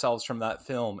divorce ourselves from that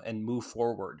film and move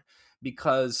forward.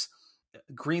 Because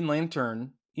Green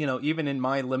Lantern, even in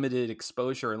my limited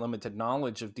exposure and limited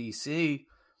knowledge of DC,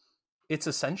 it's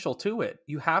essential to it.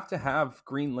 You have to have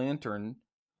Green Lantern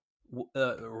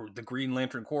or the Green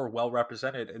Lantern Corps well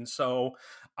represented, and so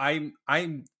I'm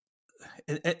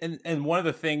and one of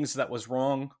the things that was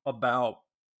wrong about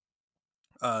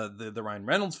the Ryan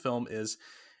Reynolds film is,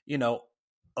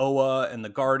 Oa and the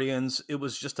Guardians. It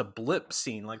was just a blip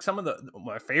scene. Like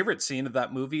my favorite scene of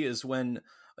that movie is when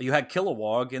you had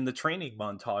Kilowog in the training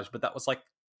montage, but that was like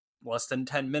less than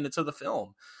 10 minutes of the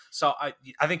film. So I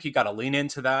think you got to lean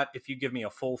into that. If you give me a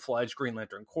full-fledged Green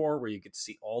Lantern Corps where you get to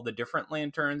see all the different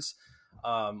lanterns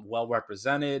well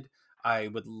represented, I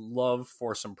would love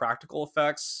for some practical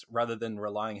effects rather than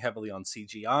relying heavily on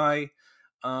CGI.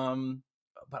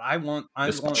 But I want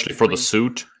especially the for the Green.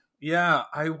 suit. Yeah,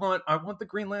 I want the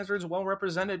Green Lanterns well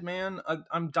represented, man.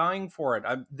 I'm dying for it.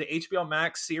 The HBO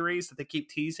Max series that they keep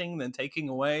teasing, then taking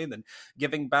away, then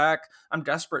giving back. I'm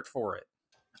desperate for it.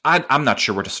 I'm not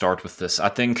sure where to start with this. I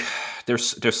think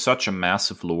there's such a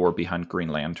massive lore behind Green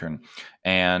Lantern,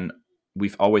 and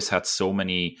we've always had so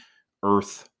many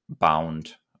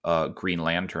Earth-bound Green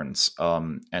Lanterns,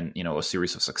 and a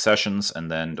series of successions, and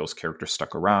then those characters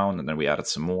stuck around, and then we added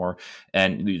some more.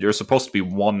 And there's supposed to be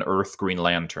one Earth Green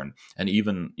Lantern, and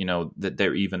even that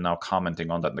they're even now commenting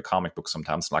on that in the comic book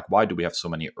sometimes. Like, why do we have so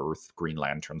many Earth Green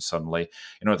Lanterns suddenly?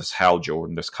 There's Hal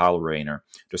Jordan, there's Kyle Rayner,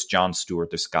 there's John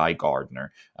Stewart, there's Guy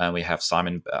Gardner. We have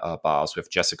Simon Baz, we have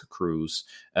Jessica Cruz,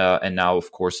 and now,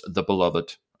 of course, the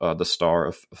beloved, the star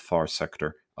of Far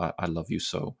Sector, I Love You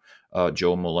So,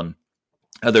 Joe Mullen.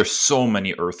 There's so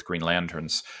many Earth Green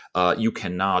Lanterns. You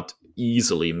cannot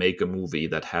easily make a movie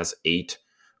that has 8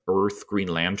 Earth Green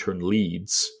Lantern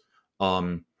leads,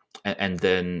 and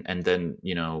then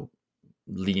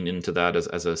lean into that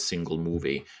as a single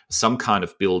movie. Some kind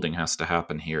of building has to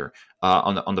happen here.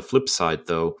 On the flip side,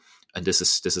 though, and this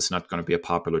is not going to be a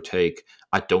popular take,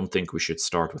 I don't think we should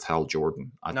start with Hal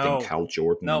Jordan. I think Hal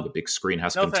Jordan on the big screen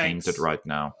has been tainted right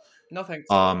now. No thanks.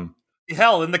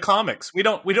 Hell, in the comics, we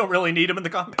don't really need him in the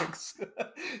comics.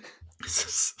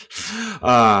 There's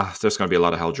going to be a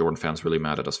lot of Hal Jordan fans really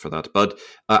mad at us for that. But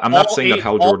I'm not saying that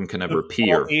Hal Jordan can never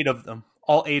appear.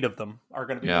 All eight of them are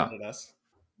going to be mad at us.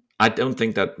 I don't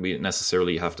think that we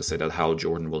necessarily have to say that Hal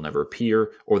Jordan will never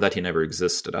appear or that he never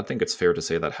existed. I think it's fair to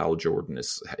say that Hal Jordan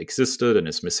existed and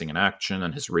is missing in action,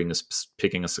 and his ring is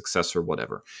picking a successor,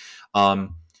 whatever. A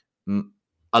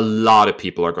lot of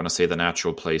people are going to say the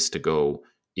natural place to go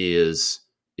is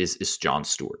John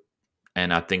Stewart.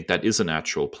 And I think that is a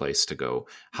natural place to go.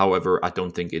 However, I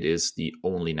don't think it is the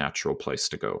only natural place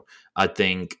to go. I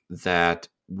think that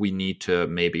we need to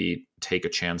maybe take a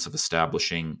chance of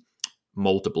establishing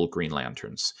multiple Green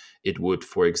Lanterns. It would,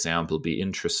 for example, be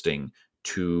interesting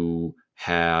to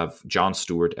have John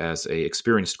Stewart as a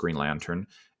experienced Green Lantern,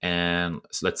 and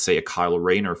let's say a Kyle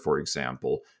Rayner, for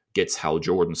example, gets Hal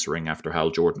Jordan's ring after Hal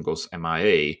Jordan goes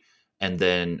MIA, and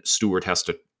then Stewart has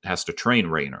to train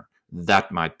Rayner.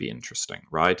 That might be interesting,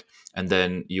 right? And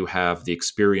then you have the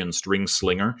experienced ring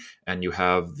slinger, and you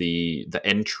have the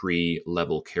entry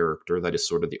level character that is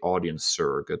sort of the audience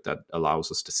surrogate that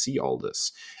allows us to see all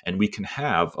this. And we can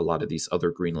have a lot of these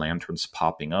other Green Lanterns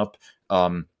popping up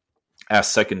as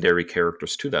secondary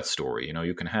characters to that story.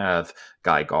 You can have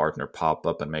Guy Gardner pop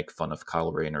up and make fun of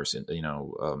Kyle Rayner's,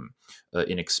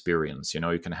 inexperience.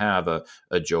 You can have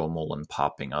a Joe Mullen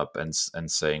popping up and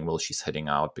saying, well, she's heading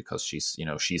out because she's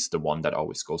the one that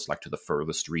always goes like to the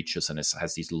furthest reaches and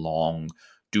has these long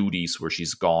duties where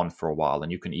she's gone for a while, and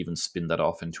you can even spin that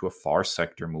off into a Far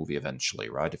Sector movie eventually,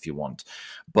 right, if you want.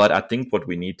 But I think what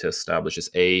we need to establish is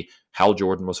A, Hal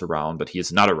Jordan was around, but he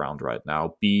is not around right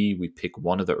now. B, we pick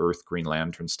one of the Earth Green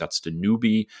Lanterns, that's the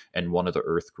newbie, and one of the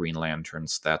Earth Green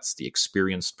Lanterns, that's the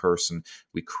experienced person.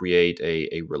 We create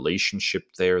a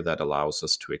relationship there that allows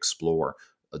us to explore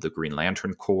the Green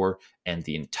Lantern Corps, and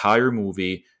the entire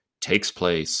movie takes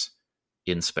place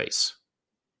in space.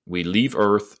 We leave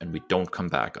Earth and we don't come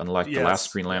back, unlike the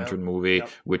last Green Lantern movie,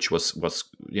 which was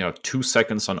 2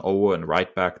 seconds on Oa and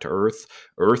right back to Earth.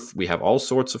 We have all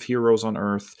sorts of heroes on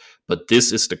Earth, but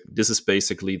this is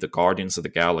basically the Guardians of the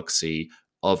Galaxy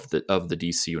of the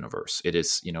DC universe. It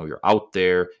is, you're out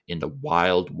there in the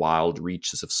wild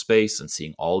reaches of space and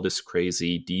seeing all this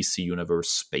crazy DC universe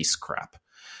space crap.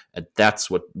 And that's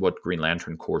what Green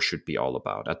Lantern Corps should be all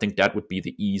about. I think that would be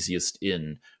the easiest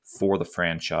in for the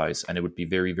franchise, and it would be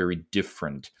very, very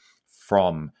different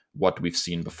from what we've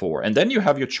seen before. And then you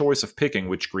have your choice of picking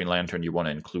which Green Lantern you want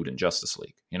to include in Justice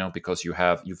League, because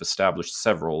you've established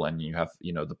several, and you have,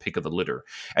 the pick of the litter.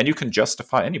 And you can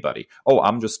justify anybody. Oh,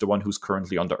 I'm just the one who's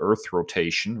currently on the Earth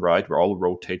rotation, right? We all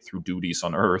rotate through duties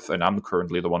on Earth, and I'm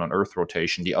currently the one on Earth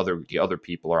rotation. The other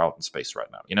people are out in space right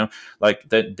now, Like,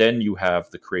 then you have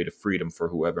the creative freedom for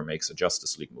whoever makes a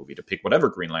Justice League movie to pick whatever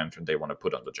Green Lantern they want to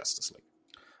put on the Justice League.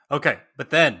 Okay, but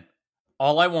then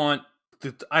all I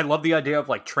love the idea of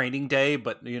like training day,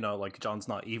 but like John's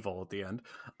not evil at the end.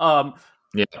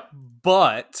 Yeah.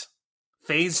 But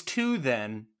phase 2,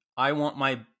 then I want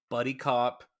my buddy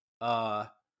cop,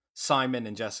 Simon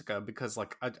and Jessica, because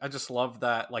like I just love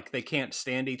that. Like, they can't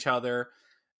stand each other,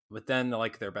 but then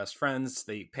like they're best friends.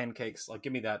 They eat pancakes. Like,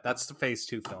 give me that. That's the phase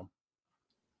 2 film.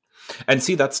 And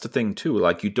see, that's the thing too.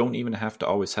 Like, you don't even have to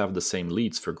always have the same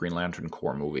leads for Green Lantern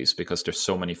Corps movies because there's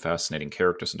so many fascinating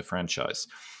characters in the franchise.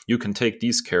 You can take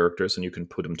these characters and you can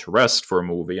put them to rest for a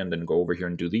movie, and then go over here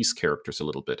and do these characters a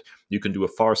little bit. You can do a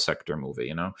Far Sector movie,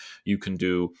 you know. You can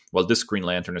do, well, this Green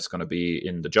Lantern is going to be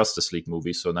in the Justice League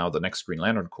movie, so now the next Green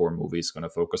Lantern Corps movie is going to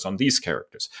focus on these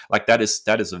characters. Like, that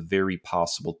is a very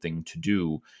possible thing to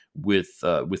do with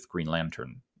Green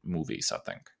Lantern movies, I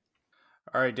think.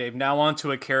 All right, Dave. Now on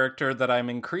to a character that I'm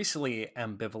increasingly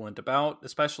ambivalent about,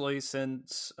 especially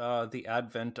since the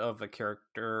advent of a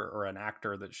character or an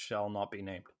actor that shall not be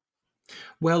named.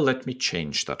 Well, let me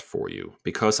change that for you,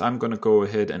 because I'm going to go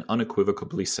ahead and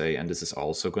unequivocally say, and this is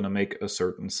also going to make a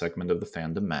certain segment of the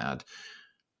fandom mad,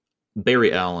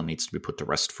 Barry Allen needs to be put to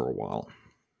rest for a while.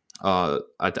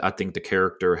 I think the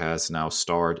character has now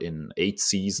starred in 8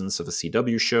 seasons of a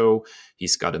CW show.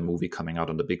 He's got a movie coming out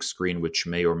on the big screen, which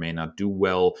may or may not do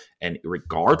well. And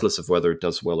regardless of whether it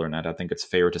does well or not, I think it's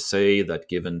fair to say that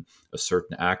given a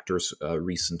certain actor's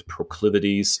recent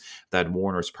proclivities, that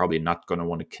Warner's probably not going to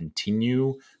want to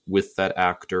continue with that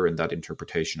actor and that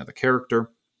interpretation of the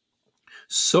character.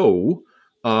 So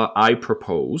I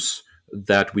propose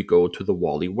that we go to the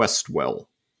Wally West well.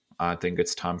 I think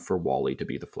it's time for Wally to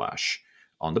be the Flash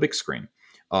on the big screen.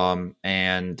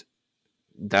 And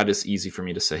that is easy for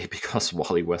me to say because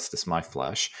Wally West is my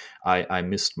Flash. I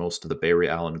missed most of the Barry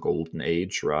Allen golden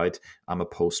age, right? I'm a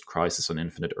post-Crisis on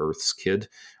Infinite Earths kid.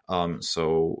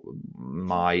 So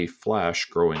my Flash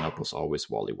growing up was always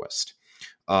Wally West.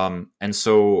 And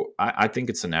so I think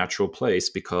it's a natural place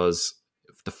because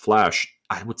the Flash,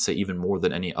 I would say even more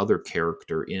than any other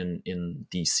character in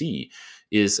DC,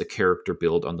 is a character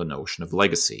built on the notion of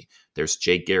legacy. There's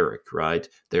Jay Garrick, right?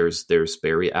 There's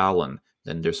Barry Allen.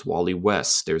 Then there's Wally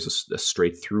West. There's a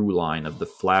straight through line of the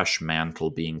Flash mantle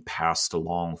being passed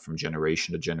along from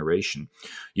generation to generation.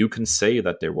 You can say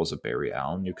that there was a Barry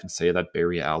Allen. You can say that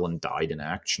Barry Allen died in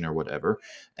action or whatever,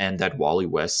 and that Wally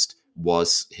West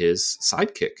was his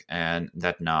sidekick, and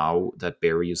that now that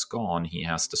Barry is gone, he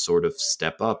has to sort of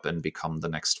step up and become the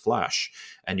next Flash.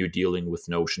 And you're dealing with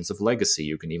notions of legacy.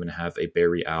 You can even have a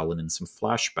Barry Allen in some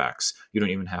flashbacks. You don't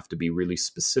even have to be really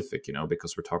specific,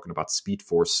 because we're talking about Speed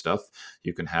Force stuff.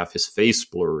 You can have his face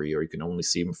blurry, or you can only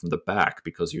see him from the back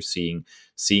because you're seeing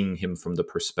him from the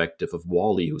perspective of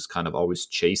Wally, who's kind of always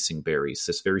chasing Barry. It's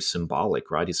just very symbolic,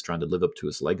 right? He's trying to live up to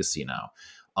his legacy now.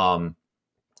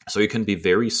 So you can be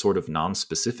very sort of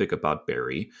non-specific about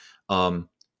Barry. And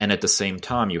at the same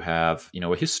time, you have,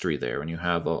 a history there, and you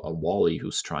have a Wally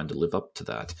who's trying to live up to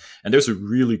that. And there's a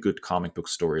really good comic book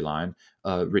storyline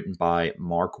written by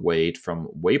Mark Waid from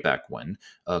way back when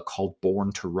called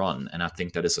Born to Run. And I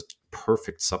think that is a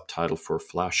perfect subtitle for a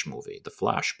Flash movie. The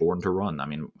Flash, Born to Run. I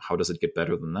mean, how does it get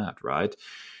better than that, right?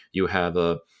 You have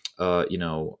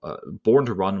Born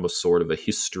to Run was sort of a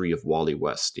history of Wally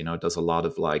West. It does a lot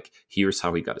of like, here's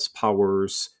how he got his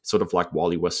powers, sort of like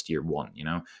Wally West Year One.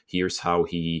 Here's how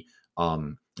he,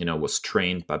 was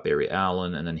trained by Barry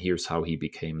Allen, and then here's how he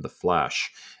became the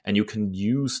Flash. And you can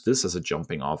use this as a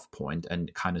jumping off point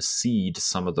and kind of seed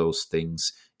some of those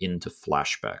things into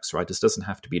flashbacks, right? This doesn't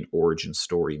have to be an origin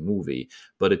story movie,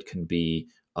 but it can be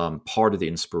part of the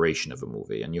inspiration of a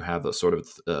movie. And you have a sort of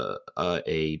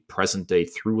a present day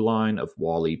through line of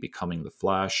Wally becoming the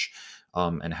Flash,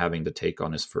 and having to take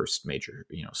on his first major,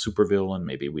 supervillain.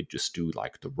 Maybe we just do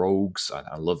like the Rogues.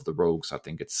 I love the Rogues. I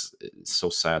think it's so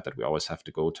sad that we always have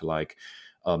to go to like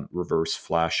Reverse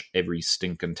Flash every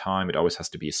stinking time. It always has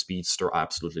to be a speedster. I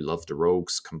absolutely love the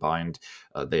Rogues combined.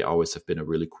 They always have been a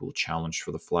really cool challenge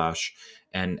for the Flash.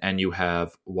 And you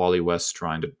have Wally West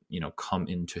trying to come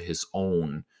into his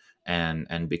own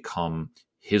and become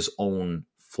his own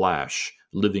Flash,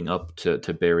 living up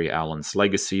to Barry Allen's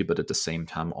legacy, but at the same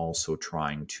time also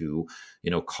trying to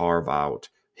carve out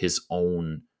his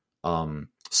own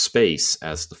space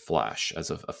as the Flash, as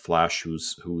a Flash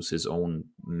who's his own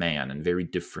man, and very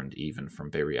different even from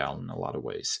Barry Allen in a lot of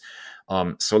ways.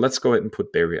 So let's go ahead and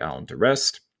put Barry Allen to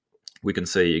rest. We can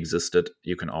say he existed.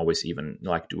 You can always even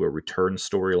like do a return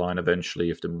storyline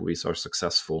eventually if the movies are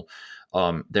successful.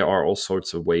 There are all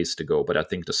sorts of ways to go, but I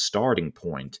think the starting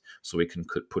point, so we can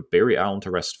put Barry Allen to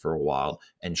rest for a while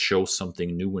and show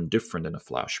something new and different in a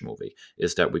Flash movie,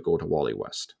 is that we go to Wally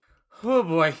West. Oh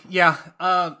boy, yeah.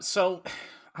 So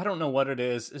I don't know what it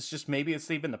is. It's just maybe it's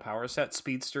even the power set.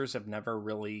 Speedsters have never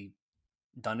really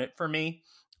done it for me.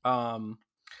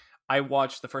 I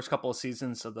watched the first couple of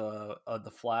seasons of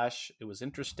the Flash. It was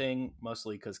interesting,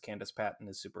 mostly because Candace Patton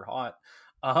is super hot.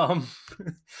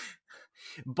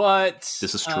 But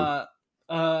This is true.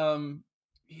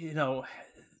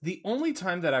 The only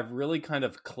time that I've really kind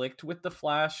of clicked with the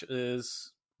Flash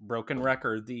is broken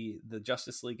record, the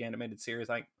Justice League animated series,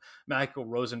 like Michael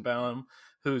Rosenbaum,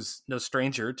 who's no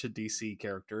stranger to DC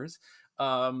characters,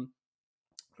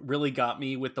 really got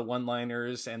me with the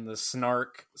one-liners and the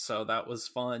snark, so that was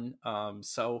fun.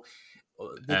 So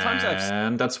the times I've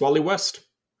And that's Wally West.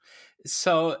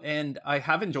 and I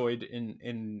have enjoyed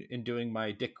in doing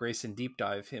my Dick Grayson deep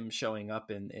dive, him showing up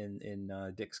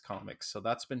in Dick's comics, so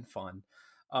that's been fun.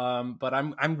 But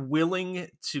I'm willing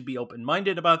to be open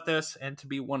minded about this and to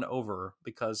be won over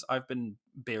because I've been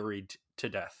buried to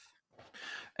death.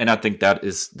 And I think that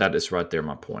is right there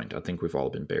my point. I think we've all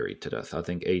been buried to death. I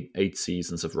think eight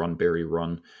seasons of Run Barry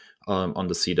Run on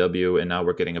the CW, and now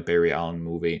we're getting a Barry Allen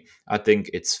movie. I think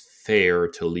it's fair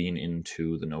to lean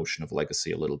into the notion of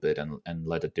legacy a little bit and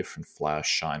let a different Flash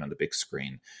shine on the big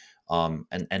screen,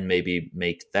 and maybe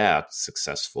make that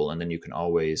successful. And then you can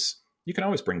always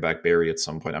bring back Barry at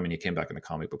some point. I mean, he came back in the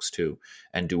comic books too,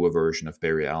 and do a version of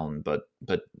Barry Allen. But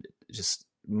just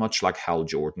much like Hal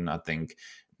Jordan, I think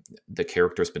the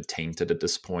character's been tainted at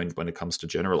this point when it comes to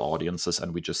general audiences,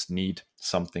 and we just need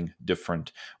something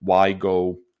different. Why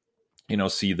go,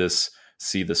 see this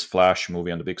Flash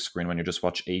movie on the big screen when you just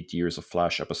watch 8 years of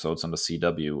Flash episodes on the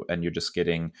CW and you're just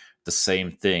getting the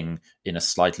same thing in a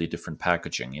slightly different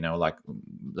packaging? Like,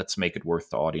 let's make it worth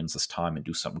the audience's time and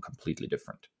do something completely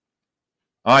different.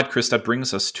 All right, Chris, that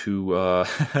brings us to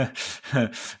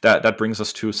that brings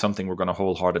us to something we're going to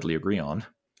wholeheartedly agree on.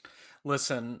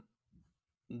 Listen,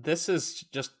 this is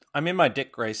just, I'm in my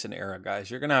Dick Grayson era,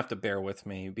 guys. You're going to have to bear with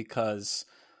me because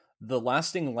the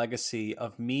lasting legacy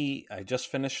of me, I just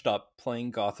finished up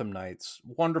playing Gotham Knights.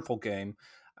 Wonderful game.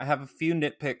 I have a few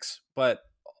nitpicks, but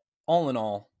all in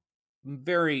all,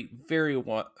 very, very,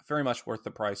 very much worth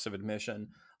the price of admission.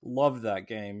 Love that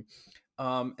game.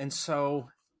 And so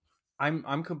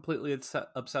I'm completely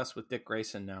obsessed with Dick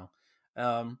Grayson now.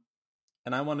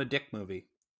 And I want a Dick movie.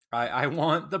 I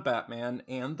want the Batman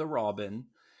and the Robin.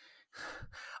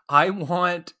 I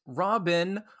want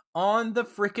Robin on the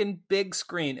freaking big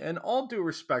screen. And all due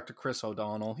respect to Chris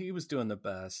O'Donnell, he was doing the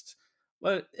best.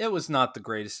 But it was not the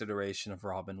greatest iteration of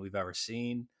Robin we've ever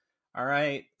seen. All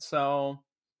right. So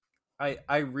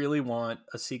I really want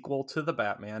a sequel to the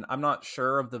Batman. I'm not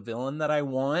sure of the villain that I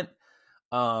want.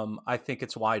 I think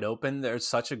it's wide open. There's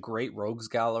such a great rogues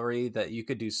gallery that you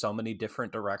could do so many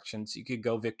different directions. You could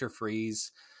go Victor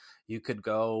Freeze. You could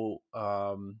go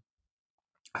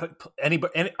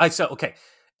anybody. I said okay,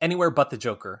 anywhere but the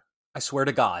Joker. I swear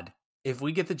to God, if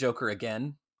we get the Joker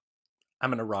again,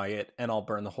 I'm gonna riot and I'll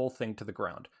burn the whole thing to the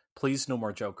ground. Please, no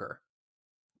more Joker.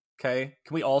 Okay,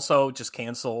 can we also just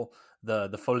cancel the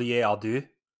Folie à Deux?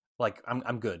 Like,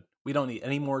 I'm good. We don't need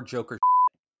any more Joker.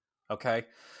 Okay.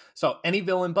 So any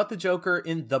villain but the Joker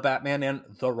in the Batman and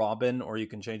the Robin, or you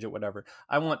can change it, whatever.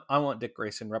 I want Dick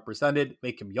Grayson represented,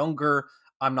 make him younger.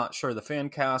 I'm not sure the fan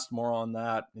cast, more on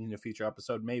that in a future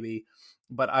episode, maybe.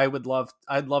 But I'd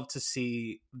love to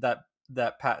see that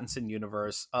Pattinson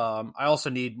universe. I also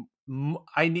need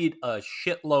a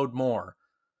shitload more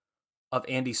of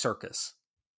Andy Serkis.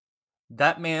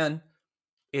 That man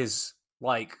is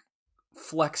like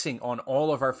flexing on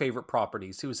all of our favorite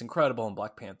properties. He was incredible in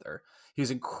Black Panther. He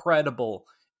was incredible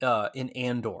in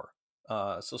Andor,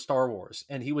 so Star Wars,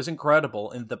 and he was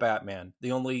incredible in The Batman.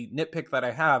 The only nitpick that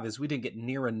I have is we didn't get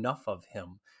near enough of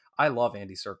him. I love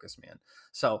Andy Serkis, man.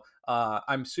 So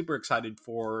I'm super excited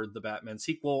for the Batman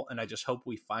sequel, and I just hope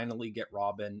we finally get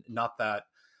Robin, not that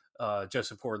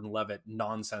Joseph Gordon-Levitt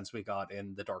nonsense we got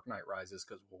in The Dark Knight Rises,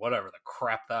 because whatever the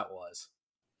crap that was.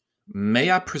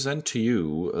 May I present to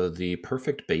you the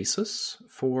perfect basis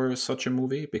for such a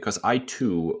movie? Because I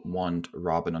too want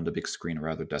Robin on the big screen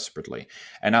rather desperately.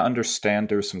 And I understand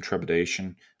there's some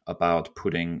trepidation about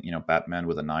putting, Batman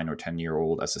with a 9 or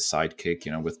 10-year-old as a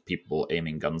sidekick, with people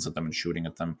aiming guns at them and shooting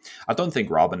at them. I don't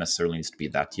think Robin necessarily needs to be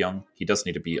that young. He does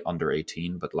need to be under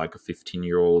 18, but like a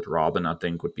 15-year-old Robin, I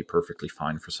think would be perfectly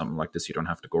fine for something like this. You don't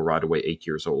have to go right away 8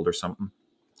 years old or something.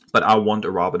 But I want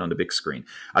a Robin on the big screen.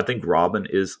 I think Robin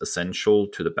is essential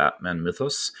to the Batman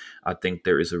mythos. I think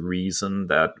there is a reason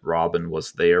that Robin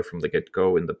was there from the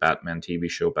get-go in the Batman TV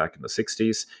show back in the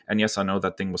 60s. And yes, I know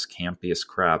that thing was campy as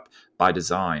crap by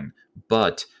design.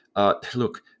 But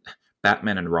look,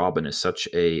 Batman and Robin is such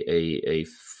a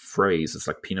phrase. It's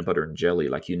like peanut butter and jelly.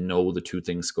 Like, the two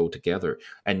things go together.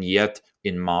 And yet,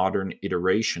 in modern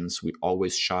iterations, we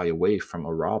always shy away from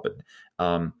a Robin.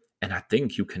 And I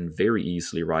think you can very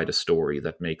easily write a story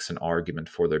that makes an argument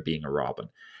for there being a Robin.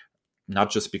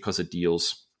 Not just because it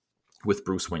deals with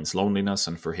Bruce Wayne's loneliness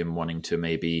and for him wanting to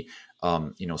maybe,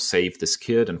 save this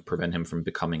kid and prevent him from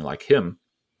becoming like him,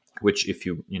 which if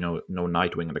you know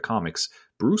Nightwing in the comics,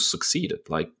 Bruce succeeded.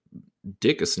 Like,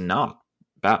 Dick is not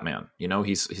Batman.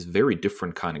 He's a very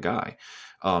different kind of guy.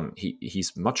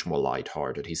 He's much more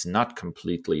lighthearted. He's not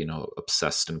completely,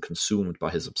 obsessed and consumed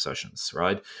by his obsessions,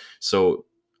 right? So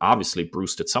obviously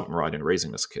Bruce did something right in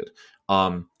raising this kid.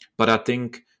 But I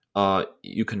think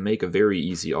you can make a very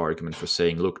easy argument for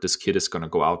saying, look, this kid is going to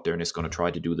go out there and is going to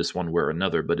try to do this one way or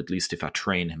another, but at least if I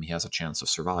train him, he has a chance of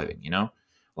surviving,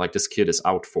 Like, this kid is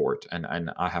out for it,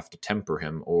 and I have to temper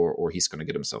him, or he's going to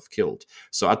get himself killed.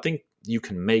 So I think you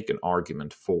can make an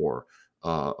argument for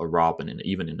a Robin,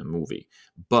 even in a movie.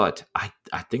 But I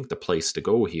think the place to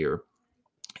go here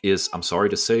is, I'm sorry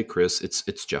to say, Chris,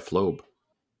 it's Jeff Loeb.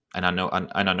 And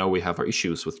I know we have our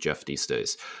issues with Jeff these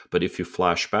days. But if you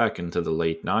flash back into the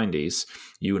late 90s,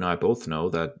 you and I both know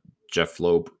that Jeff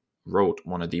Loeb wrote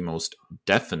one of the most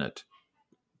definite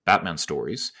Batman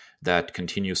stories that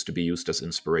continues to be used as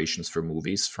inspirations for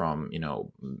movies from,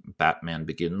 Batman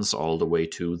Begins all the way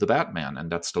to The Batman, and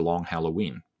that's The Long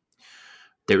Halloween.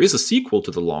 There is a sequel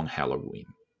to The Long Halloween.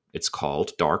 It's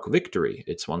called Dark Victory.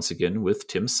 It's once again with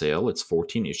Tim Sale. It's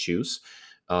 14 issues.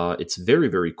 It's very,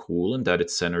 very cool in that it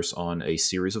centers on a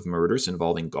series of murders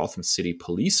involving Gotham City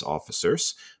police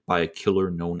officers by a killer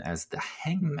known as the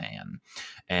Hangman.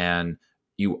 And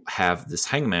you have this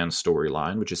Hangman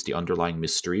storyline, which is the underlying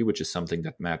mystery, which is something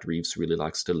that Matt Reeves really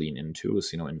likes to lean into,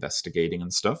 is, investigating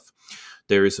and stuff.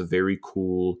 There is a very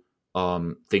cool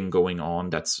thing going on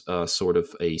that's sort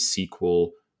of a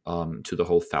sequel to the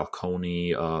whole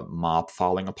Falcone mob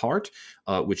falling apart,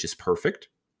 which is perfect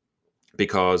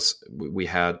because we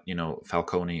had,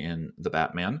 Falcone in The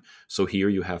Batman. So here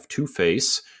you have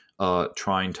Two-Face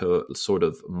trying to sort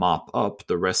of mop up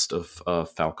the rest of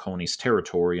Falcone's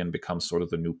territory and become sort of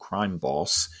the new crime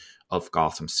boss of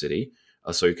Gotham City.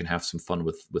 So you can have some fun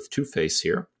with Two-Face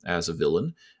here as a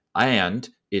villain. And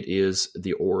it is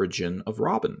the origin of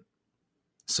Robin.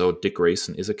 So Dick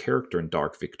Grayson is a character in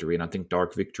Dark Victory, and I think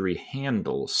Dark Victory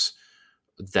handles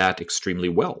that extremely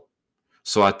well.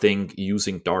 So I think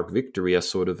using Dark Victory as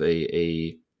sort of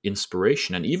a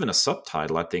inspiration and even a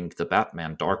subtitle, I think The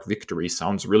Batman Dark Victory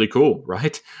sounds really cool,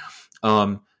 right?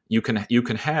 You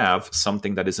can have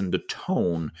something that is in the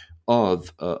tone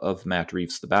of Matt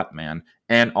Reeves' The Batman,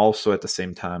 and also at the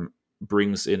same time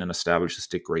brings in and establishes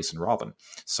Dick Grayson Robin.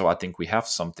 So I think we have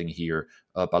something here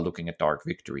by looking at Dark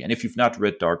Victory. And if you've not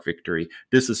read Dark Victory,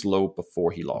 this is Loeb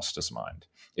before he lost his mind.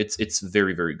 It's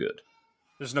very, very good.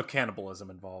 There's no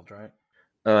cannibalism involved, right?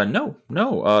 No.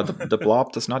 The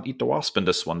blob does not eat the wasp in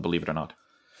this one, believe it or not.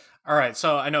 All right,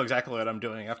 so I know exactly what I'm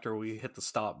doing after we hit the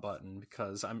stop button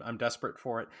because I'm desperate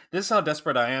for it. This is how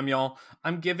desperate I am, y'all.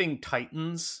 I'm giving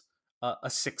Titans a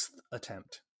 6th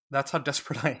attempt. That's how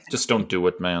desperate I am. Just don't do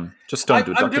it, man. Just don't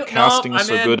do it. The casting is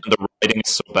so good and the writing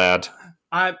is so bad.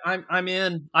 I'm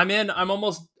in.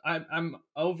 I'm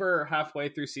over halfway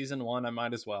through season 1. I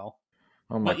might as well.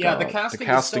 Oh my god! The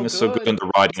casting is so good and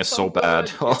the writing is so bad.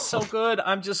 It's so good.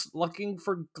 I'm just looking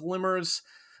for glimmers,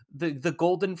 the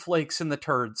golden flakes in the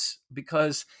turds,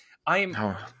 because I'm.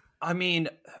 I mean,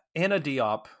 Anna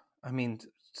Diop. I mean,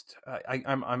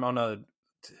 I'm on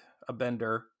a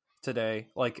bender today.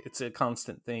 Like, it's a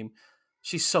constant theme.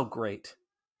 She's so great.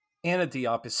 Anna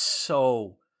Diop is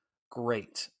so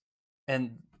great,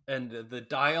 and the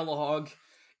dialogue,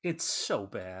 it's so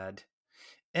bad.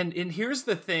 And here's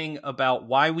the thing about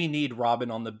why we need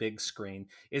Robin on the big screen.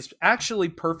 It's actually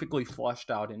perfectly fleshed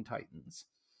out in Titans.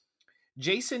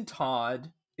 Jason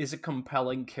Todd is a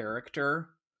compelling character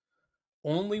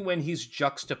only when he's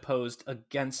juxtaposed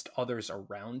against others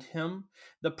around him.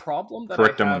 The problem that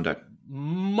I have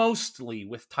mostly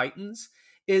with Titans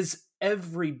is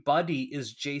everybody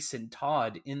is Jason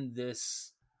Todd in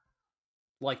this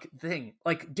thing.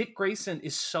 Like, Dick Grayson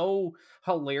is so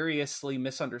hilariously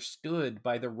misunderstood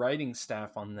by the writing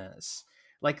staff on this.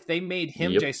 Like, they made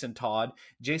him Jason Todd.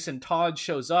 Jason Todd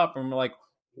shows up and we're like,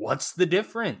 what's the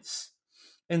difference?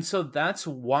 And so that's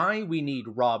why we need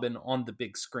Robin on the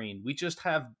big screen. We just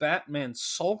have Batman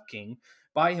sulking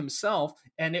by himself,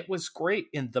 and it was great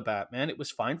in The Batman. It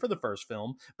was fine for the first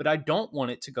film, but I don't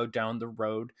want it to go down the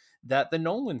road that the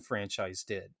Nolan franchise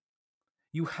did.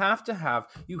 You have to have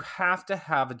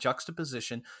a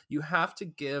juxtaposition. You have to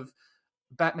give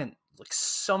Batman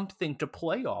something to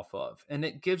play off of, and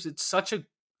it's such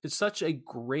a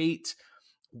great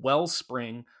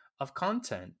wellspring of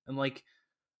content, and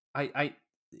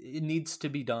it needs to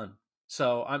be done.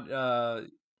 So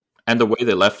and the way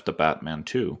they left the Batman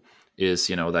too is,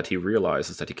 that he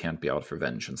realizes that he can't be out for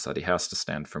vengeance, that he has to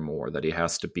stand for more, that he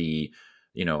has to be,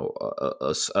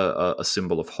 a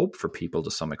symbol of hope for people to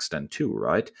some extent too,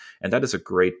 right? And that is a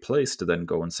great place to then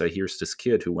go and say, here's this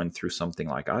kid who went through something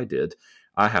like I did,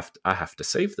 I have to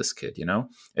save this kid.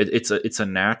 It's a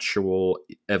natural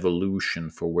evolution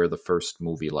for where the first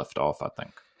movie left off, I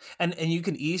think. And you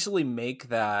can easily make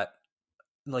that,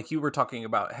 like you were talking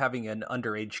about having an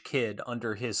underage kid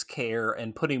under his care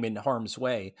and putting him in harm's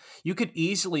way. You could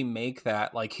easily make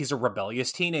that like he's a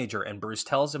rebellious teenager and Bruce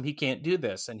tells him he can't do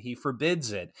this and he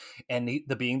forbids it. And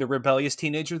being the rebellious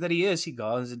teenager that he is, he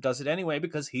goes and does it anyway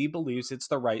because he believes it's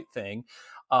the right thing.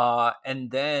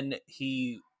 And then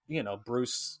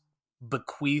Bruce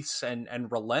bequeaths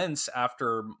and relents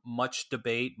after much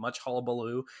debate, much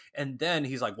hullabaloo. And then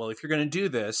he's like, well, if you're going to do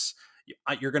this,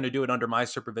 you're going to do it under my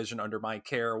supervision, under my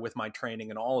care, with my training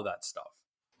and all of that stuff.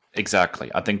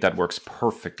 Exactly. I think that works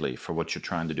perfectly for what you're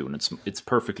trying to do, and it's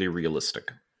perfectly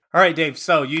realistic. All right, Dave,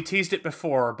 so you teased it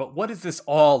before, but what is this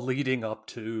all leading up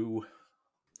to?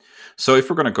 So if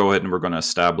we're going to go ahead and we're going to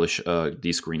establish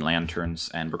these Green Lanterns,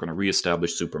 and we're going to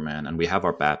reestablish Superman, and we have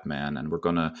our Batman, and we're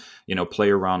going to play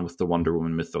around with the Wonder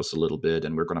Woman mythos a little bit,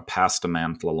 and we're going to pass the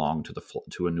mantle along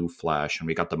to a new Flash, and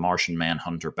we got the Martian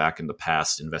Manhunter back in the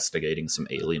past investigating some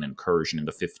alien incursion in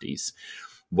the 50s.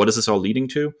 What is this all leading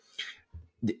to?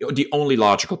 The only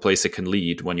logical place it can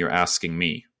lead, when you're asking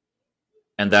me,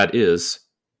 and that is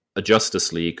a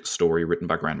Justice League story written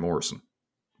by Grant Morrison.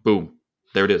 Boom.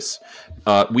 There it is.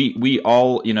 We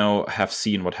all, have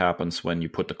seen what happens when you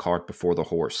put the cart before the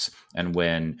horse, and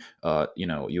when,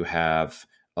 you have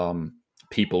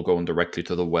people going directly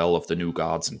to the well of the new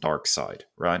gods and dark side,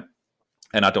 right?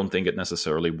 And I don't think it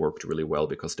necessarily worked really well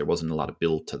because there wasn't a lot of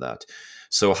build to that.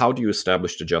 So how do you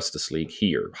establish the Justice League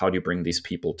here? How do you bring these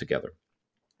people together?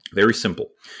 Very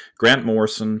simple. Grant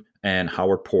Morrison and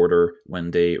Howard Porter,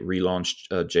 when they relaunched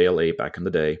JLA back in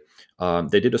the day,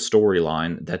 they did a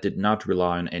storyline that did not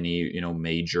rely on any,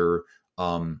 major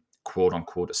quote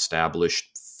unquote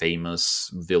established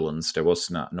famous villains. There was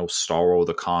no Starro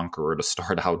the Conqueror to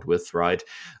start out with, right?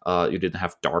 You didn't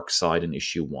have Darkseid in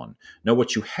issue 1. No,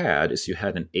 what you had is you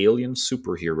had an alien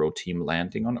superhero team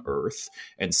landing on Earth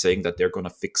and saying that they're going to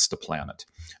fix the planet.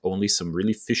 Only some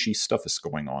really fishy stuff is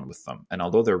going on with them. And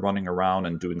although they're running around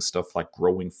and doing stuff like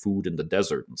growing food in the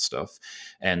desert and stuff,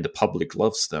 and the public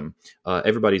loves them,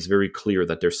 everybody's very clear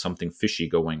that there's something fishy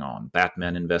going on.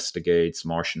 Batman investigates,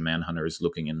 Martian Manhunter is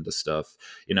looking into stuff.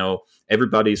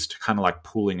 Everybody's kind of like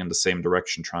pulling in the same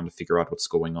direction, trying to figure out what's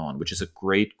going on, which is a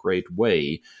great, great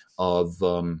way of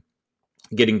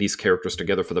getting these characters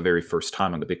together for the very first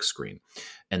time on the big screen.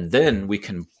 And then we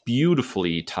can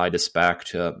beautifully tie this back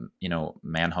to,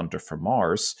 Manhunter from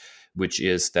Mars, which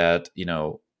is that,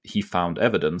 he found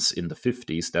evidence in the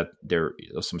 50s that there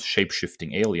are some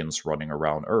shape-shifting aliens running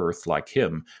around Earth like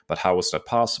him, but how is that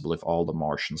possible if all the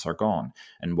Martians are gone?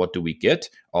 And what do we get?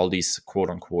 All these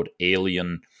quote-unquote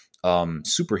alien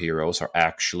superheroes are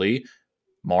actually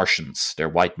Martians. They're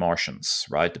white Martians,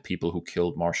 right? The people who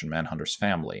killed Martian Manhunter's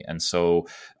family. And so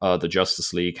the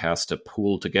Justice League has to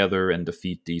pool together and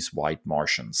defeat these white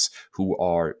Martians who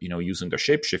are, using their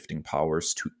shape-shifting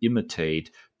powers to imitate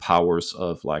powers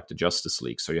of like the Justice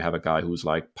League. So you have a guy who's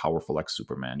like powerful like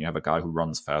Superman. You have a guy who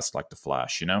runs fast like the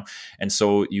Flash, And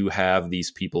so you have these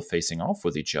people facing off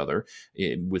with each other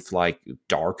with like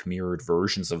dark mirrored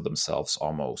versions of themselves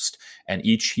almost. And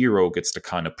each hero gets to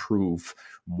kind of prove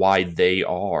why they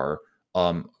are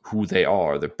who they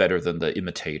are. They're better than the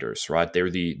imitators, right?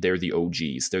 They're the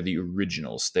OGs. They're the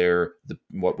originals. They're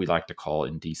what we like to call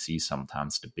in DC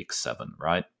sometimes the Big Seven,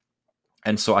 right?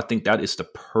 And so I think that is the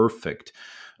perfect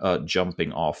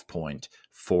jumping off point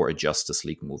for a Justice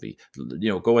League movie.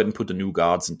 Go ahead and put the new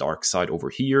gods and Darkseid over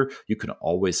here. You can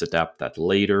always adapt that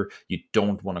later. You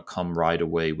don't want to come right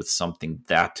away with something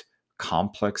that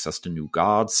complex as the new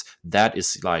gods.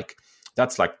 That's like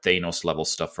Thanos level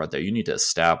stuff right there. You need to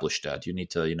establish that. You need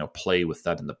to, play with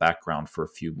that in the background for a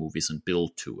few movies and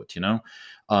build to it,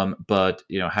 But,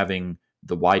 having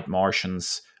the White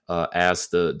Martians as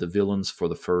the villains for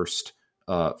the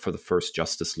first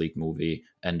Justice League movie,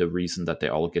 and the reason that they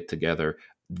all get together,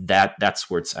 that's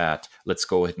where it's at. Let's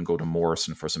go ahead and go to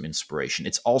Morrison for some inspiration.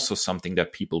 It's also something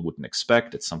that people wouldn't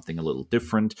expect. It's something a little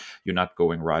different. You're not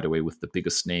going right away with the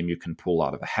biggest name you can pull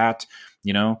out of a hat,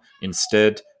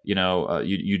 Instead,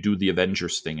 you do the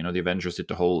Avengers thing. The Avengers did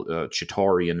the whole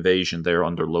Chitauri invasion there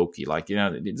under Loki.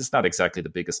 It's not exactly the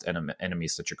biggest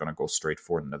enemies that you're going to go straight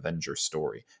for in an Avengers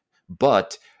story,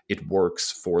 but it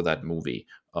works for that movie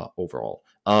overall.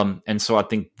 And so I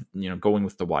think going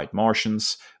with the White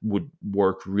Martians would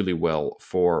work really well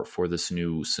for this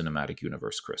new cinematic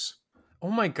universe, Chris. Oh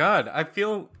my God, I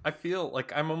feel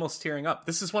like I'm almost tearing up.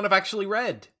 This is one I've actually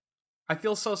read. I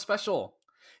feel so special.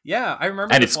 Yeah, I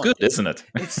remember. And it's good, isn't it?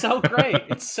 It's so great.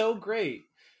 It's so great.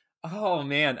 Oh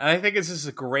man, I think this is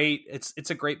a great. It's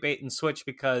a great bait and switch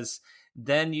because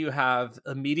then you have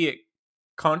immediate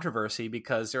controversy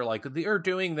because they're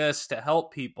doing this to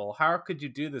help people. How could you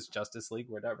do this, Justice League,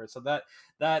 whatever? So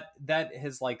that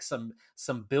has like some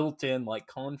built in like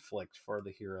conflict for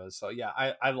the heroes. So yeah,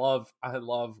 I love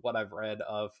what I've read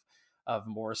of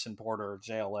Morrison Porter of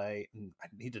JLA, and I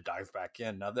need to dive back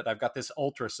in now that I've got this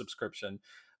Ultra subscription.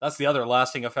 That's the other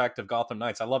lasting effect of Gotham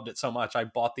Knights. I loved it so much I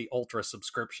bought the Ultra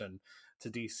subscription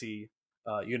to DC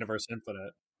Universe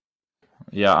Infinite.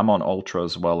 Yeah, I'm on Ultra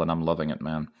as well, and I'm loving it,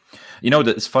 man.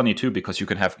 It's funny too because you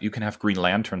can have Green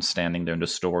Lantern standing there in the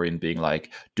story and being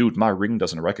like, "Dude, my ring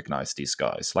doesn't recognize these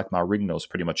guys. Like my ring knows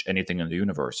pretty much anything in the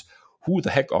universe. Who the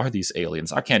heck are these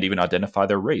aliens? I can't even identify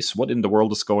their race. What in the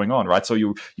world is going on?" Right? So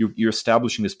you're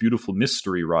establishing this beautiful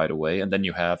mystery right away, and then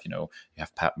you have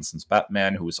Pattinson's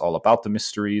Batman, who is all about the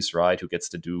mysteries, right? Who gets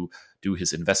to do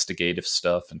his investigative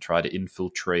stuff and try to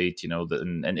infiltrate,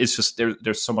 and it's just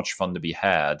there's so much fun to be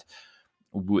had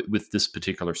with this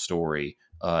particular story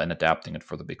and adapting it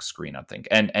for the big screen, I think,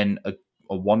 and a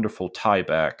wonderful tie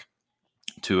back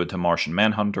to Martian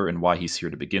Manhunter and why he's here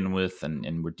to begin with,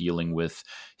 and we're dealing with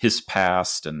his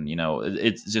past, and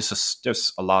it's just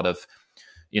there's a lot of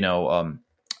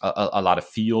a lot of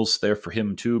feels there for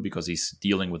him too, because he's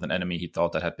dealing with an enemy he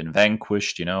thought that had been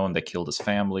vanquished, and they killed his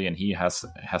family, and he has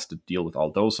to deal with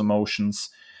all those emotions.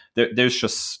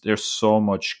 There's so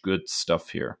much good stuff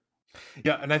here.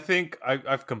 Yeah, and I think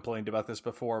I've complained about this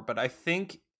before, but I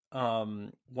think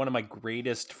one of my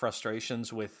greatest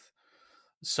frustrations with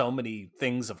so many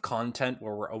things of content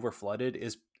where we're overflooded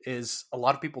is a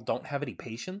lot of people don't have any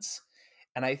patience.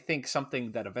 And I think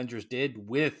something that Avengers did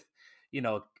with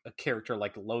a character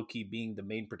like Loki being the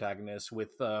main protagonist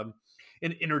with an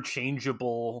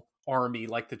interchangeable army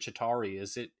like the Chitauri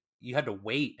is it you had to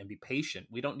wait and be patient.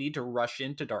 We don't need to rush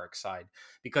into Darkseid,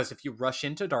 because if you rush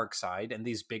into Darkseid and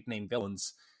these big name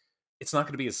villains, it's not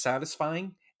going to be as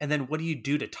satisfying. And then what do you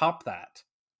do to top that?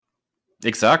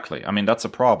 Exactly. I mean, that's a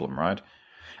problem, right?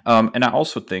 And I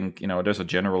also think, there's a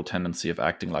general tendency of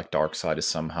acting like Darkseid is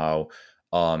somehow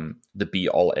the be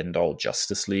all end all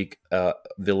Justice League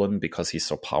villain because he's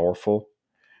so powerful.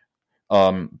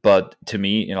 But to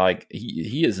me, like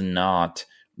he is not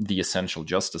the essential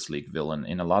Justice League villain.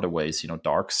 In a lot of ways,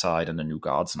 Darkseid and the New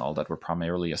Gods and all that were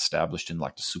primarily established in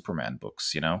like the Superman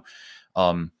books.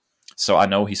 Um, so I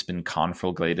know he's been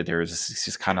conflagrated here.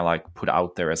 He's kind of like put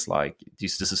out there as like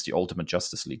this is the ultimate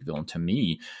Justice League villain. To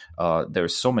me,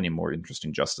 there's so many more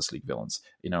interesting Justice League villains.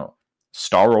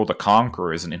 Starro the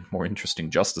Conqueror is a more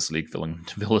interesting Justice League villain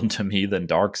to me than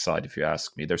Darkseid, if you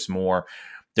ask me. There's more.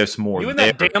 You and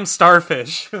there. that damn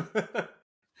starfish.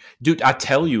 Dude, I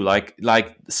tell you, like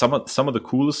some of the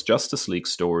coolest Justice League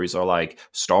stories are like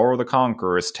Starro the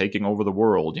Conqueror is taking over the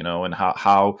world, and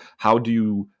how do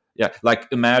you like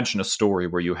imagine a story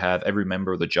where you have every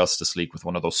member of the Justice League with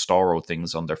one of those Starro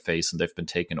things on their face and they've been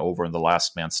taken over, and the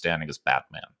last man standing is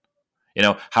Batman.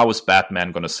 How is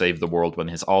Batman going to save the world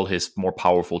when all his more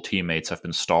powerful teammates have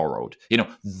been Starroed?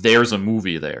 There's a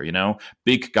movie there,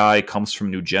 Big guy comes from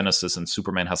New Genesis and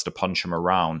Superman has to punch him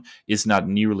around is not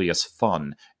nearly as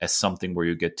fun as something where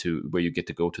you get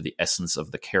to go to the essence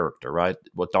of the character, right?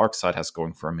 What Darkseid has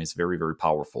going for him is very, very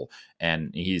powerful,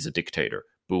 and he's a dictator.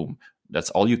 Boom. That's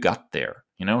all you got there.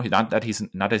 Not that he's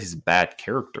a bad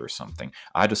character or something.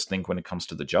 I just think when it comes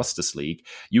to the Justice League,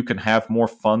 you can have more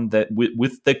fun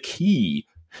with the key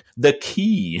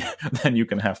than you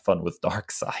can have fun with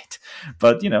Darkseid.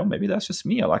 But maybe that's just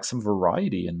me. I like some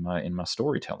variety in my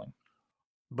storytelling.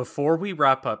 Before we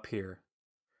wrap up here,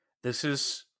 this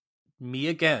is me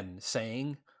again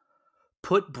saying,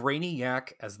 put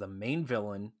Brainiac as the main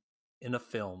villain in a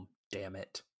film. Damn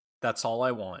it. That's all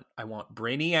I want. I want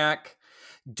Brainiac.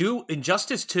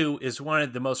 Injustice 2 is one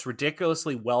of the most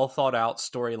ridiculously well thought out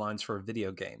storylines for a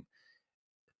video game.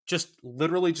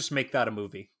 Literally just make that a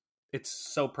movie. It's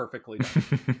so perfectly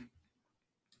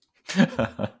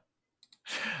done.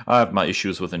 I have my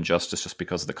issues with Injustice just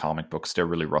because of the comic books. They're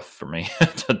really rough for me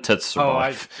to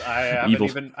survive. I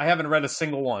haven't read a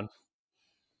single one.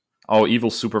 Oh,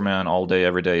 evil Superman all day,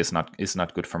 every day is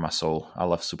not good for my soul. I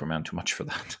love Superman too much for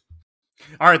that.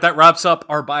 All right, that wraps up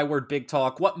our Byword Big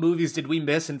Talk. What movies did we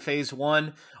miss in Phase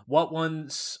 1? What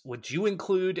ones would you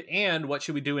include? And what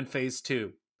should we do in Phase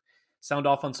 2? Sound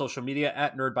off on social media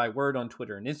at NerdByWord on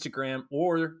Twitter and Instagram,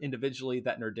 or individually,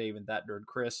 that Nerd Dave and that Nerd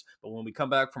Chris. But when we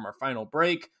come back from our final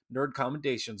break, Nerd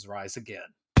commendations rise again.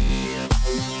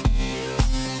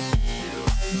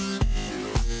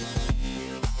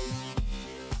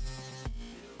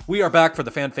 We are back for the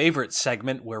fan favorite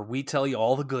segment where we tell you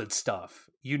all the good stuff.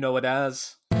 You know it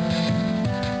as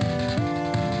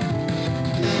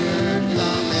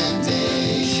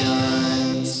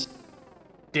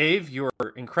Dave, you're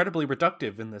incredibly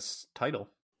reductive in this title.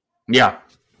 Yeah,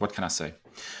 what can I say?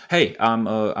 Hey,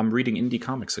 I'm reading indie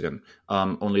comics again.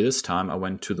 Only this time I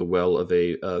went to the well of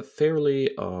a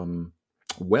fairly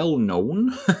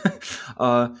well-known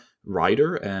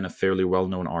writer and a fairly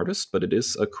well-known artist, but it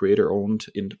is a creator-owned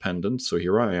independent. So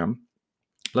here I am.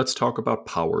 Let's talk about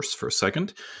Powers for a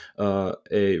second,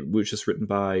 which is written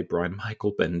by Brian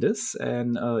Michael Bendis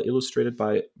and illustrated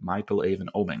by Michael Avon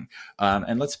Oeming.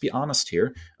 And let's be honest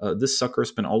here, this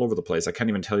sucker's been all over the place. I can't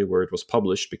even tell you where it was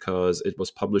published because it was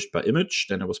published by Image,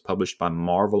 then it was published by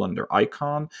Marvel under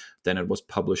Icon, then it was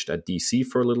published at DC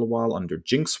for a little while under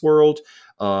Jinx World,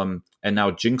 and now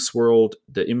Jinx World,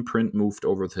 the imprint moved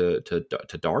over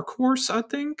to Dark Horse, I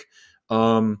think.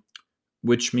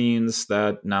 Which means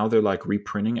that now they're like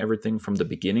reprinting everything from the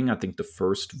beginning. I think the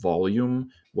first volume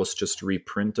was just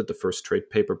reprinted, the first trade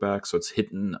paperback, so it's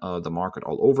hitting the market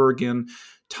all over again.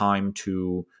 Time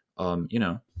to,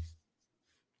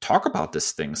 talk about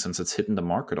this thing since it's hitting the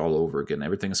market all over again.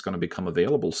 Everything is going to become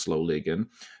available slowly again.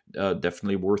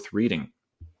 Definitely worth reading.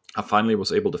 I finally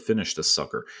was able to finish this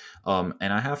sucker, and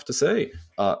I have to say,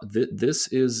 this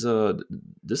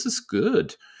is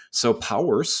good. So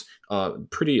Powers,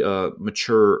 pretty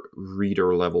mature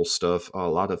reader level stuff. A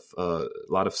lot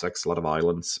of sex, a lot of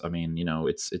violence. I mean,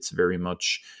 it's very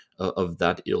much of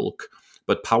that ilk.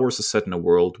 But Powers is set in a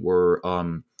world where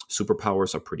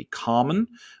superpowers are pretty common.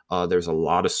 There's a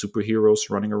lot of superheroes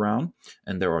running around,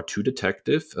 and there are two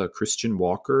detectives, Christian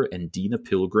Walker and Dina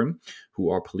Pilgrim, who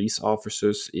are police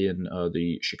officers in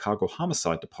the Chicago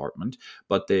Homicide Department,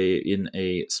 but they in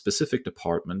a specific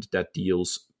department that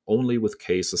deals only with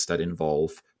cases that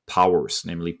involve powers,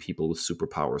 namely people with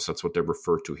superpowers. That's what they're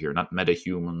referred to here, not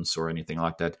metahumans or anything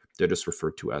like that. They're just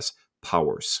referred to as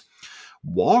powers.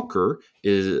 Walker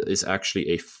is actually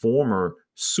a former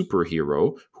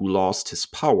superhero who lost his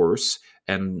powers,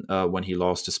 and when he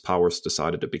lost his powers,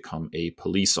 decided to become a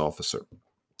police officer.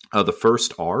 The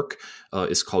first arc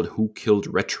is called Who Killed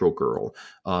Retro Girl,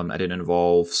 and it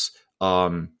involves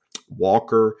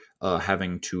Walker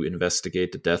having to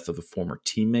investigate the death of a former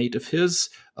teammate of his,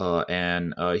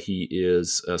 and he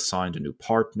is assigned a new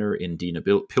partner in Dina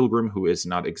Pilgrim, who is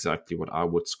not exactly what I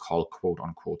would call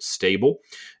quote-unquote stable.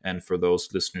 And for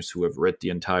those listeners who have read the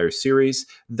entire series,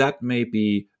 that may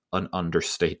be an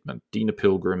understatement. Dina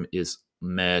Pilgrim is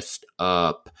messed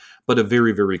up, but a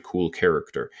very, very cool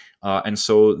character. And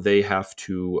so they have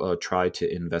to try to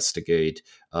investigate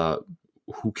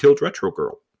who killed Retro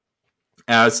Girl.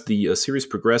 As the series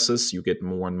progresses, you get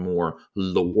more and more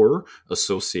lore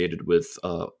associated with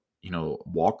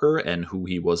Walker and who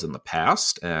he was in the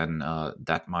past, and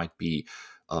that might be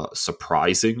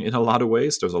surprising in a lot of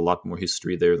ways. There's a lot more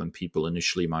history there than people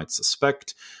initially might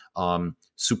suspect.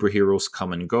 Superheroes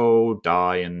come and go,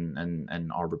 die,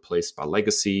 and are replaced by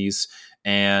legacies,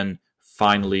 and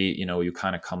finally, you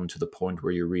kind of come to the point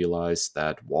where you realize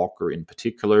that Walker in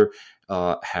particular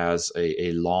has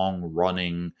a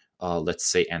long-running let's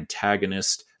say,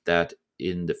 antagonist that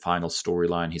in the final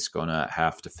storyline he's going to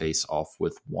have to face off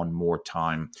with one more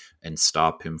time and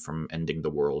stop him from ending the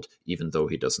world, even though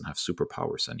he doesn't have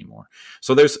superpowers anymore.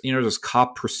 So there's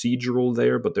cop procedural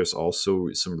there, but there's also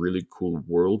some really cool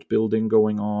world building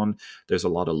going on. There's a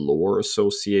lot of lore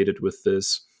associated with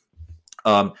this.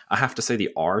 I have to say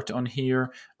the art on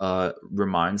here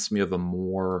reminds me of a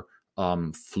more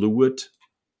fluid,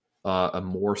 a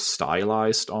more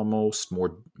stylized, almost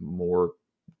more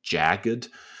jagged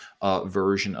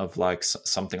version of like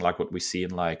something like what we see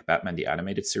in like Batman the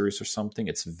Animated Series or something.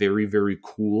 It's very, very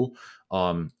cool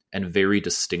and very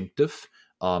distinctive.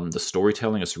 The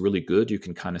storytelling is really good. You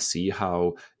can kind of see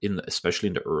how, especially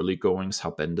in the early goings, how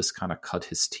Bendis kind of cut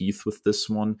his teeth with this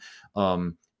one,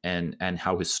 and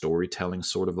how his storytelling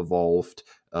sort of evolved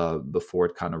before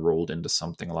it kind of rolled into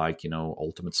something like,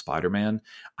 Ultimate Spider-Man.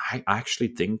 I actually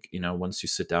think, once you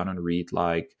sit down and read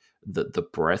like the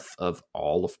breadth of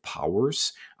all of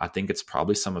Powers, I think it's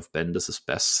probably some of Bendis's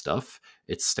best stuff.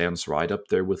 It stands right up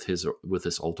there with his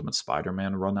Ultimate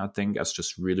Spider-Man run, I think, as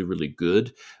just really, really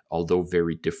good, although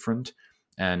very different.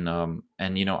 And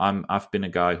I've been a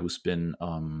guy who's been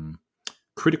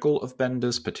critical of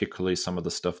Bendis, particularly some of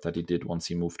the stuff that he did once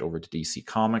he moved over to DC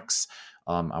Comics.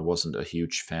 I wasn't a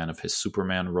huge fan of his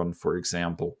Superman run, for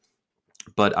example.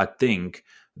 But I think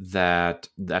that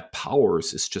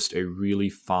Powers is just a really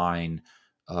fine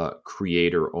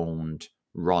creator-owned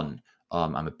run.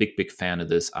 I'm a big fan of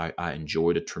this. I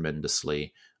enjoyed it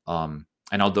tremendously. And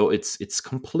although it's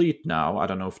complete now, I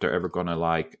don't know if they're ever going to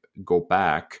like go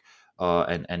back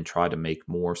and try to make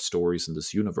more stories in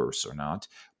this universe or not.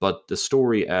 But the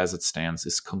story as it stands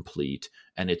is complete,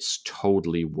 and it's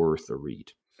totally worth a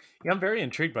read. Yeah, I'm very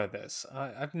intrigued by this.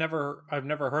 I've never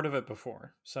heard of it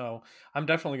before, so I'm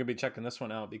definitely gonna be checking this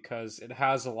one out because it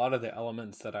has a lot of the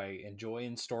elements that I enjoy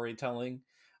in storytelling.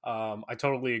 I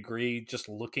totally agree. Just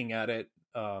looking at it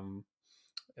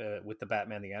with the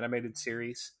Batman the Animated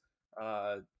Series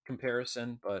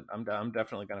comparison, but I'm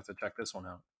definitely gonna have to check this one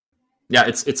out. Yeah,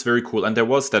 it's very cool. And there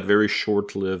was that very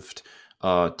short-lived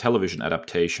television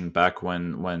adaptation back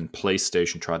when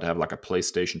PlayStation tried to have like a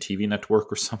PlayStation TV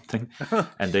network or something,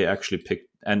 and they actually picked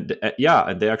and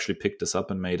they actually picked this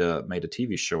up and made a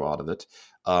TV show out of it,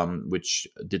 which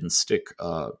didn't stick,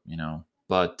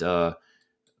 But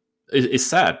it's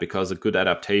sad because a good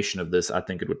adaptation of this, I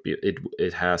think it would be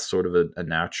it has sort of a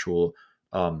natural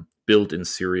built-in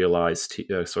serialized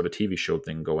sort of TV show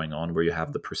thing going on where you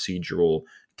have the procedural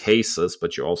cases,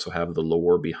 but you also have the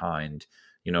lore behind,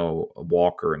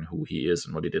 Walker and who he is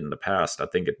and what he did in the past. I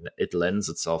think it lends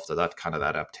itself to that kind of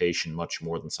adaptation much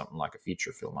more than something like a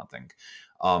feature film, I think.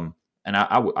 And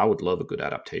I would love a good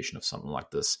adaptation of something like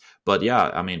this. But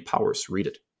yeah, I mean, Powers, read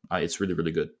it. It's really,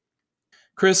 really good.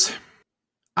 Chris,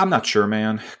 I'm not sure,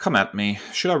 man. Come at me.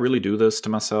 Should I really do this to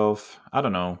myself? I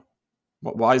don't know.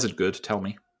 Why is it good? Tell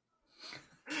me.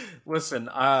 Listen,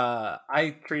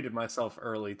 I treated myself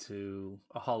early to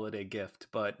a holiday gift,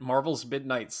 but Marvel's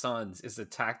Midnight Suns is a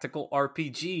tactical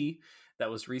RPG that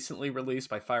was recently released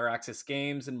by Firaxis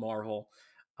Games and Marvel.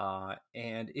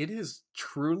 And it is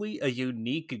truly a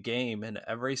unique game in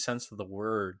every sense of the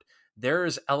word.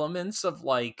 There's elements of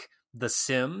like The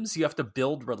Sims. You have to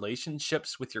build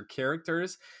relationships with your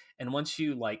characters. And once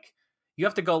you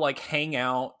have to go like hang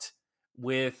out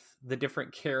with the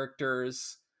different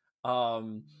characters.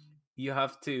 Um, you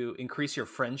have to increase your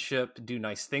friendship, do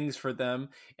nice things for them,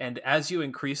 and as you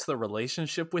increase the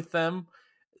relationship with them,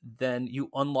 then you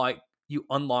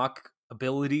unlock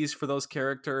abilities for those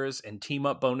characters and team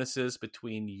up bonuses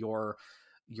between your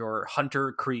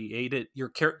hunter created your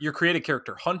created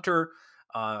character hunter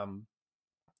um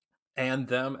and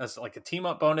them as like a team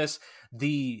up bonus.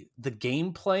 The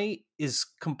gameplay is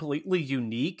completely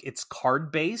unique. It's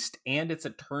card based and it's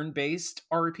a turn based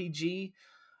RPG.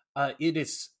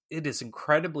 It is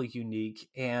incredibly unique,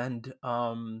 and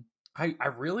I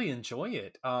really enjoy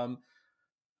it.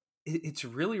 It's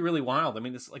really really wild. I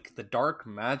mean, it's like the dark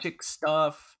magic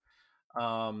stuff.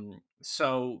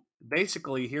 So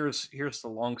basically, here's the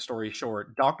long story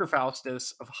short. Dr.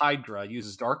 Faustus of Hydra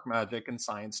uses dark magic and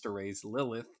science to raise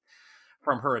Lilith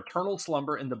from her eternal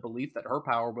slumber in the belief that her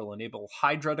power will enable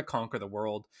Hydra to conquer the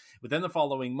world. Within the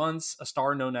following months, a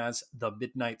star known as the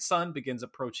Midnight Sun begins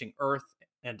approaching Earth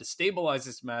and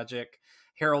destabilizes magic,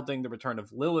 heralding the return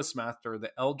of Lilith's master,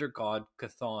 the elder god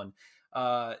Chthon.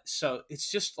 So it's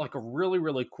just like a really,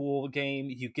 really cool game.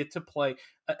 You get to play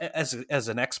as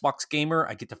an Xbox gamer.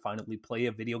 I get to finally play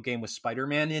a video game with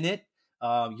Spider-Man in it.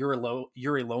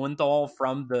 Yuri Lowenthal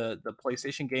from the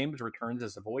PlayStation games returns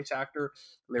as a voice actor.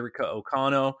 Lyrica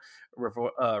Okano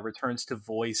returns to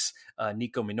voice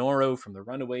Nico Minoru from the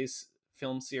Runaways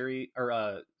film series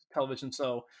or television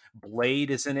show.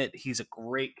 Blade is in it. He's a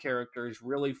great character. He's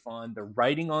really fun. The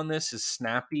writing on this is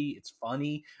snappy. It's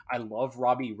funny. I love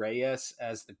Robbie Reyes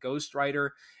as the Ghost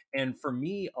Rider. And for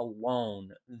me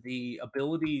alone, the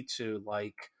ability to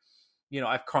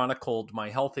I've chronicled my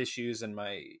health issues and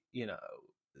my,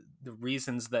 the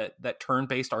reasons that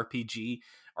turn-based RPG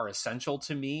are essential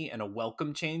to me and a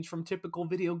welcome change from typical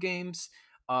video games.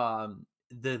 The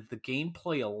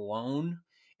gameplay alone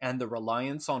and the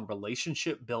reliance on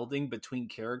relationship building between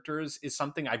characters is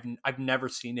something I've never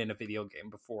seen in a video game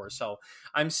before. So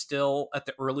I'm still at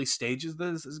the early stages of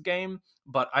this game,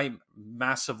 but I'm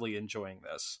massively enjoying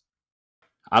this.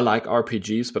 I like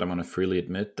RPGs, but I'm going to freely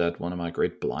admit that one of my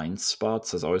great blind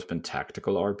spots has always been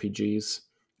tactical RPGs.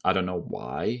 I don't know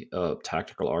why.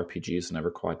 Tactical RPGs never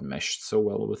quite meshed so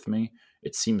well with me.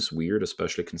 It seems weird,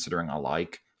 especially considering I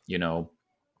like,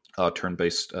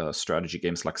 turn-based strategy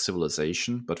games like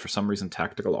Civilization, but for some reason,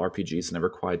 tactical RPGs never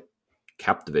quite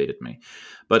captivated me.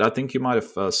 But I think you might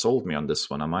have sold me on this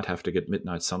one. I might have to get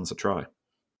Midnight Suns a try.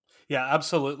 Yeah,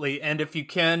 absolutely. And if you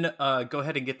can, go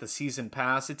ahead and get the season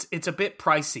pass. It's a bit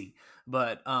pricey,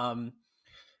 but there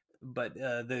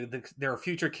are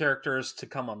future characters to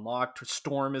come unlocked.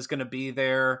 Storm is going to be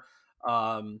there.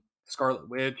 Scarlet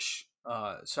Witch.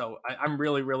 I'm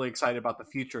really really excited about the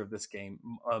future of this game.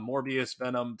 Morbius,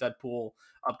 Venom, Deadpool,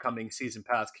 upcoming season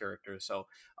pass characters. So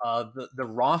the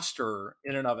roster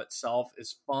in and of itself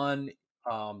is fun.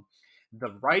 Um,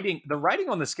 the writing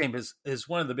on this game is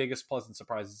one of the biggest pleasant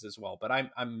surprises as well. But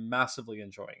I'm massively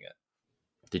enjoying it.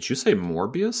 Did you say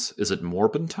Morbius? Is it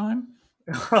Morbin time?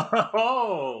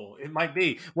 Oh, it might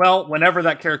be. Well, whenever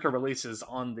that character releases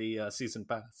on the season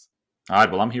pass. All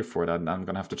right, well, I'm here for it. I'm going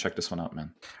to have to check this one out,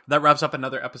 man. That wraps up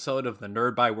another episode of the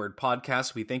Nerd by Word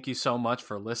podcast. We thank you so much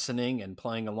for listening and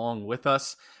playing along with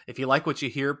us. If you like what you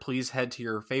hear, please head to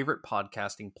your favorite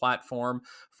podcasting platform.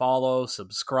 Follow,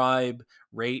 subscribe,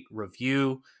 rate,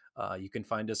 review. You can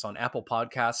find us on Apple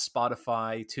Podcasts,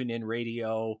 Spotify, TuneIn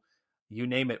Radio. You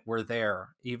name it, we're there.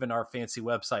 Even our fancy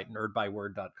website,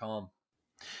 nerdbyword.com.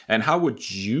 And how would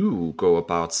you go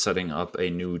about setting up a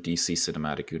new DC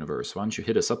cinematic universe? Why don't you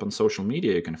hit us up on social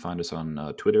media? You can find us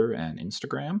on Twitter and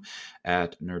Instagram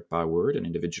at NerdByWord, and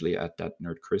individually at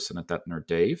 @NerdChris and at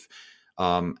 @NerdDave.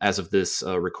 As of this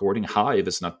recording, Hive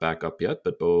is not back up yet,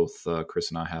 but both Chris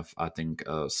and I have, I think,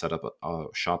 set up a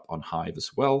shop on Hive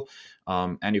as well.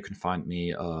 And you can find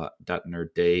me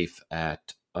 @NerdDave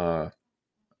at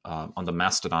on the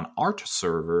Mastodon art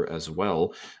server as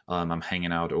well. I'm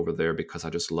hanging out over there because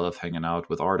I just love hanging out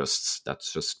with artists.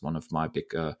 That's just one of my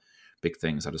big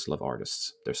things. I just love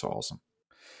artists. They're so awesome.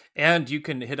 And you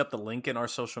can hit up the link in our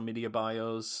social media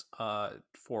bios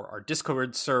for our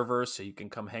Discord server, so you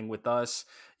can come hang with us.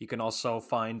 You can also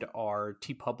find our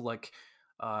TeePublic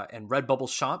and Redbubble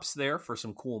shops there for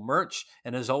some cool merch.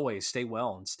 And as always, stay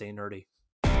well and stay nerdy.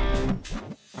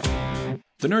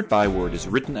 The Nerd Byword is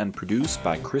written and produced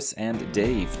by Chris and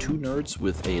Dave, two nerds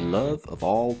with a love of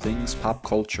all things pop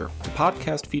culture. The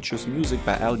podcast features music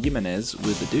by Al Jimenez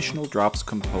with additional drops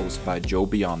composed by Joe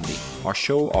Biondi. Our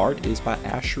show art is by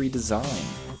Ashery Design.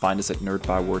 Find us at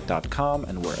nerdbyword.com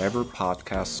and wherever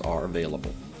podcasts are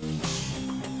available.